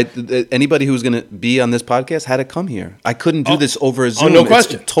people, anybody who's going to be on this podcast had to come here. I couldn't do this over a Zoom. Oh, no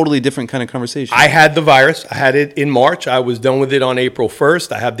question. It's a totally different kind of conversation. I had the virus. I had it in March. I was done with it on April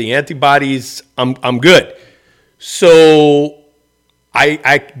 1st. I have the antibodies. I'm good. So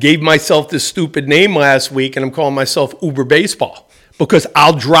I gave myself this stupid name last week, and I'm calling myself Uber Baseball. Because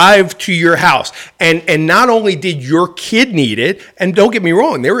I'll drive to your house. And not only did your kid need it, and don't get me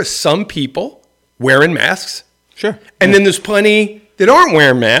wrong, there are some people wearing masks. Sure. And then there's plenty that aren't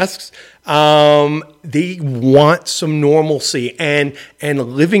wearing masks. They want some normalcy and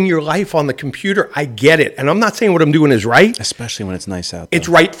living your life on the computer. I get it. And I'm not saying what I'm doing is right. Especially when it's nice out there. It's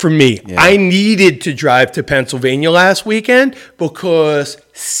right for me. Yeah. I needed to drive to Pennsylvania last weekend because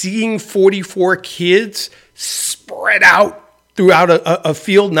seeing 44 kids spread out throughout a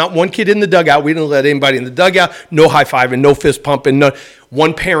field, not one kid in the dugout. We didn't let anybody in the dugout. No high-fiving, no fist pumping, no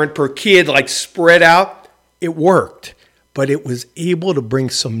one parent per kid, like spread out. It worked, but it was able to bring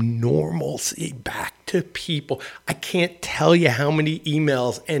some normalcy back to people. I can't tell you how many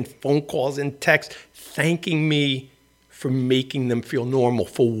emails and phone calls and texts thanking me for making them feel normal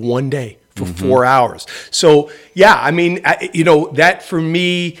for one day, for 4 hours. So, yeah, I mean, that for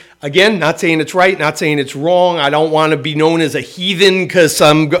me, again, not saying it's right, not saying it's wrong. I don't want to be known as a heathen because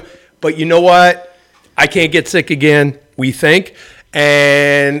but you know what? I can't get sick again, we think.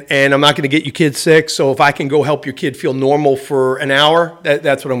 And I'm not going to get you kids sick. So if I can go help your kid feel normal for an hour,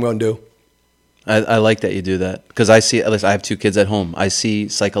 that's what I'm going to do. I like that you do that because I see, at least I have 2 kids at home. I see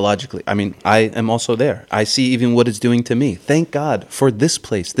psychologically. I mean, I am also there. I see even what it's doing to me. Thank God for this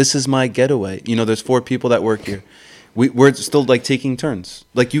place. This is my getaway. There's 4 people that work here. We're still like taking turns.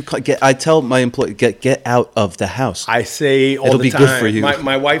 Like I tell my employee, get out of the house. I say all It'll the be time. Good for you.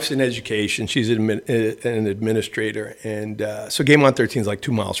 My wife's in education. She's an administrator, and so Game on 13 is like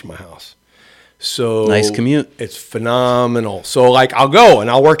 2 miles from my house. So nice commute. It's phenomenal. So like I'll go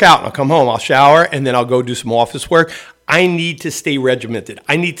and I'll work out and I'll come home, I'll shower, and then I'll go do some office work. I need to stay regimented.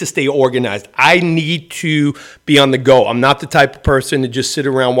 I need to stay organized. I need to be on the go. I'm not the type of person to just sit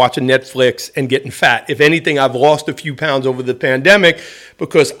around watching Netflix and getting fat. If anything, I've lost a few pounds over the pandemic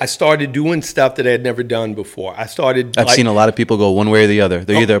because I started doing stuff that I had never done before. I've seen a lot of people go one way or the other.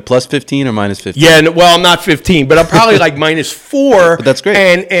 They're either plus 15 or minus 15. Yeah, well, I'm not 15, but I'm probably like minus 4. But that's great.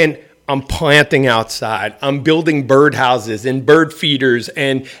 And I'm planting outside. I'm building birdhouses and bird feeders,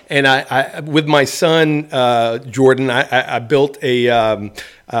 and I with my son Jordan, I built a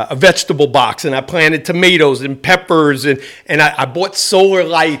vegetable box, and I planted tomatoes and peppers, and I bought solar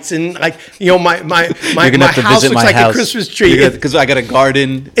lights, and my house looks like a Christmas tree because I got a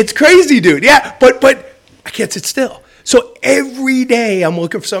garden. It's crazy, dude. Yeah, but I can't sit still. So every day I'm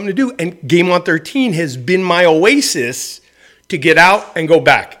looking for something to do, and Game on 13 has been my oasis to get out and go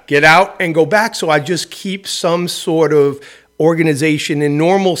back, get out and go back. So I just keep some sort of organization and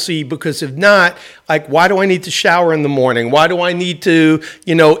normalcy, because if not, like, why do I need to shower in the morning? Why do I need to,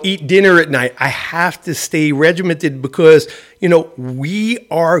 eat dinner at night? I have to stay regimented because, we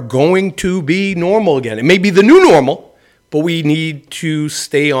are going to be normal again. It may be the new normal, but we need to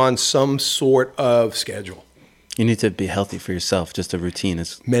stay on some sort of schedule. You need to be healthy for yourself. Just a routine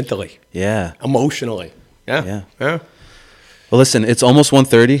is mentally. Yeah. Emotionally. Yeah. Well, listen, it's almost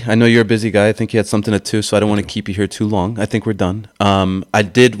 1:30. I know you're a busy guy. I think you had something at 2, so I don't want to keep you here too long. I think we're done. I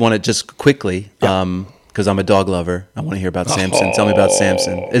did want to just quickly, because I'm a dog lover, I want to hear about Samson. Tell me about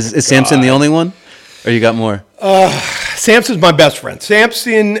Samson. Is Samson the only one? Or you got more? Samson's my best friend.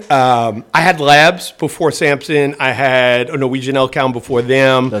 Samson, I had Labs before Samson. I had a Norwegian Elkhound before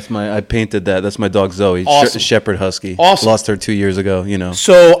them. I painted that. That's my dog Zoe, awesome. Shepherd Husky. Awesome. Lost her 2 years ago,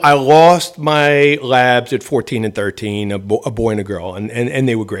 So I lost my Labs at 14 and 13, a boy and a girl, and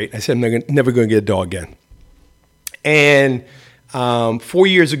they were great. I said, I'm never going to get a dog again. And 4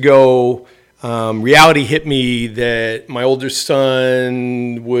 years ago, reality hit me that my older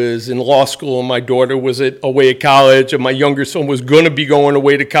son was in law school and my daughter was away at college, and my younger son was going to be going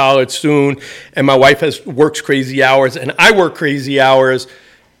away to college soon, and my wife works crazy hours and I work crazy hours.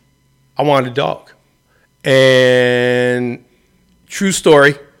 I wanted a dog. And true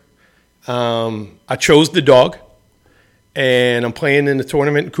story, I chose the dog, and I'm playing in the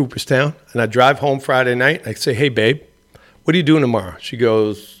tournament in Cooperstown, and I drive home Friday night. I say, hey, babe, what are you doing tomorrow? She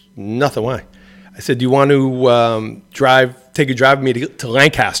goes, nothing. Why? I said, do you want to take a drive with me to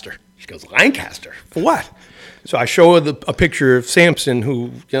Lancaster? She goes, Lancaster? For what? So I show her a picture of Samson,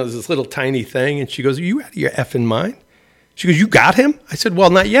 who is this little tiny thing, and she goes, are you out of your effing mind? She goes, you got him? I said, well,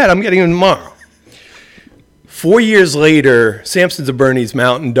 not yet. I'm getting him tomorrow. 4 years later, Samson's a Bernese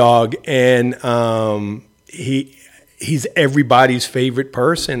Mountain Dog, and he's everybody's favorite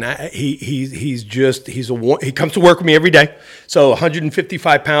person. He comes to work with me every day. So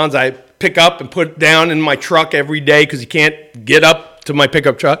 155 pounds, I pick up and put down in my truck every day because he can't get up to my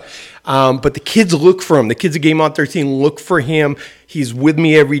pickup truck. But the kids look for him. The kids at Game on 13 look for him. He's with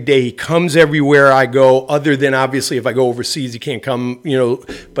me every day. He comes everywhere I go, other than obviously if I go overseas, he can't come,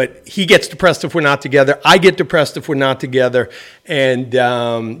 but he gets depressed if we're not together. I get depressed if we're not together. And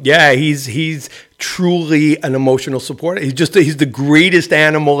he's truly an emotional support. He's the greatest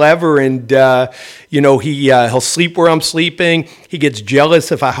animal ever. And, he'll sleep where I'm sleeping. He gets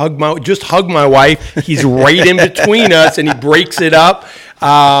jealous if I hug my wife. He's right in between us and he breaks it up.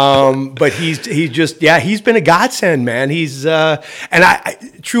 But he's been a godsend, man. And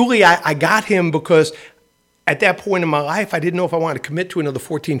I got him because at that point in my life, I didn't know if I wanted to commit to another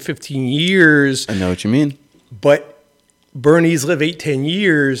 14, 15 years. I know what you mean. But Bernie's lived 8-10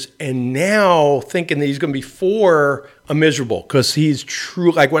 years, and now thinking that he's going to be 4, I'm miserable because he's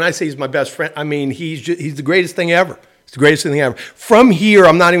true. Like when I say he's my best friend, I mean, he's the greatest thing ever. It's the greatest thing ever. From here,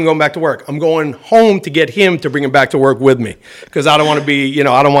 I'm not even going back to work. I'm going home to get him to bring him back to work with me because I don't want to be,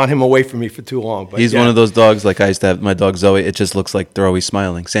 I don't want him away from me for too long. But he's one of those dogs, like I used to have my dog Zoe. It just looks like they're always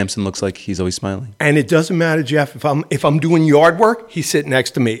smiling. Samson looks like he's always smiling. And it doesn't matter, Jeff. If I'm doing yard work, he's sitting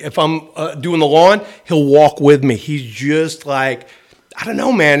next to me. If I'm doing the lawn, he'll walk with me. He's just like, I don't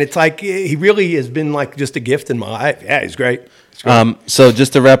know, man. It's like he really has been like just a gift in my life. Yeah, he's great. So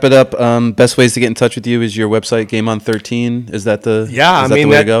just to wrap it up, best ways to get in touch with you is your website, Game On 13. Is that the the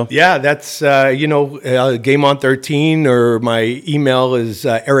way to go? Yeah, that's Game On 13, or my email is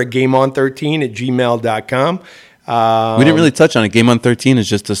ericgameon13@gmail.com. We didn't really touch on it. Game On 13 is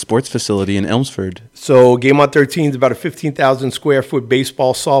just a sports facility in Elmsford. So Game On 13 is about a 15,000 square foot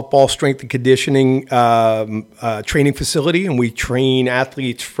baseball, softball, strength and conditioning training facility, and we train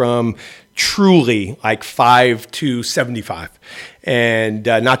athletes from truly like 5 to 75. And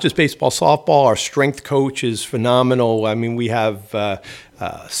not just baseball, softball. Our strength coach is phenomenal. I mean, we have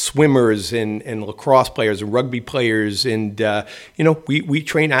swimmers and lacrosse players and rugby players, and we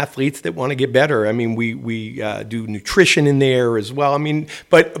train athletes that want to get better. I mean, we do nutrition in there as well. I mean,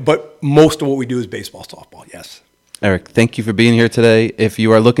 but most of what we do is baseball, softball. Yes. Eric, thank you for being here today. If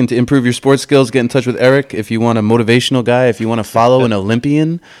you are looking to improve your sports skills, get in touch with Eric. If you want a motivational guy, if you want to follow an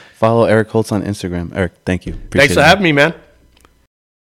Olympian, follow Eric Holtz on Instagram. Eric, thank you. Thanks for having me, man.